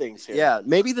did things here. yeah,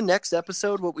 maybe the next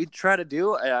episode, what we try to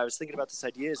do, I was thinking about this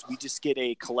idea, is we just get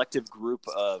a collective group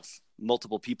of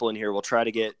multiple people in here. We'll try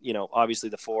to get, obviously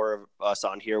the four of us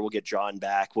on here. We'll get John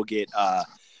back. We'll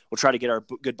try to get our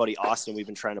good buddy Austin we've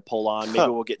been trying to pull on.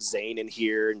 Maybe we'll get Zane in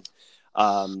here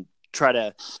and try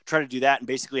to do that and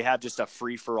basically have just a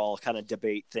free for all kind of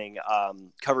debate thing.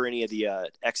 Cover any of the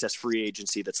excess free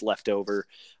agency that's left over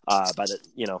by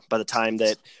the time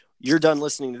that you're done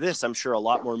listening to this. I'm sure a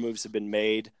lot more moves have been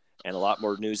made and a lot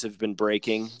more news have been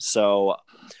breaking. So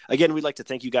again, we'd like to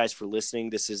thank you guys for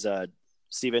listening. This is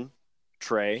Steven,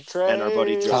 Trey, and our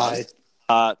buddy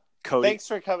John. Cody. Thanks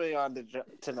for coming on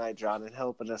tonight, John, and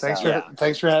helping us Thanks out.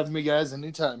 Thanks for having me, guys.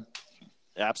 Anytime.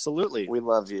 Absolutely. We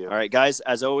love you. All right, guys.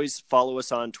 As always, follow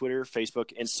us on Twitter,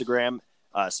 Facebook, Instagram,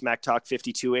 Smack Talk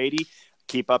 5280.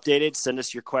 Keep updated. Send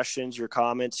us your questions, your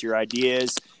comments, your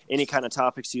ideas, any kind of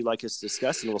topics you'd like us to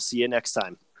discuss, and we'll see you next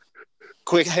time.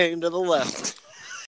 Quick hang to the left.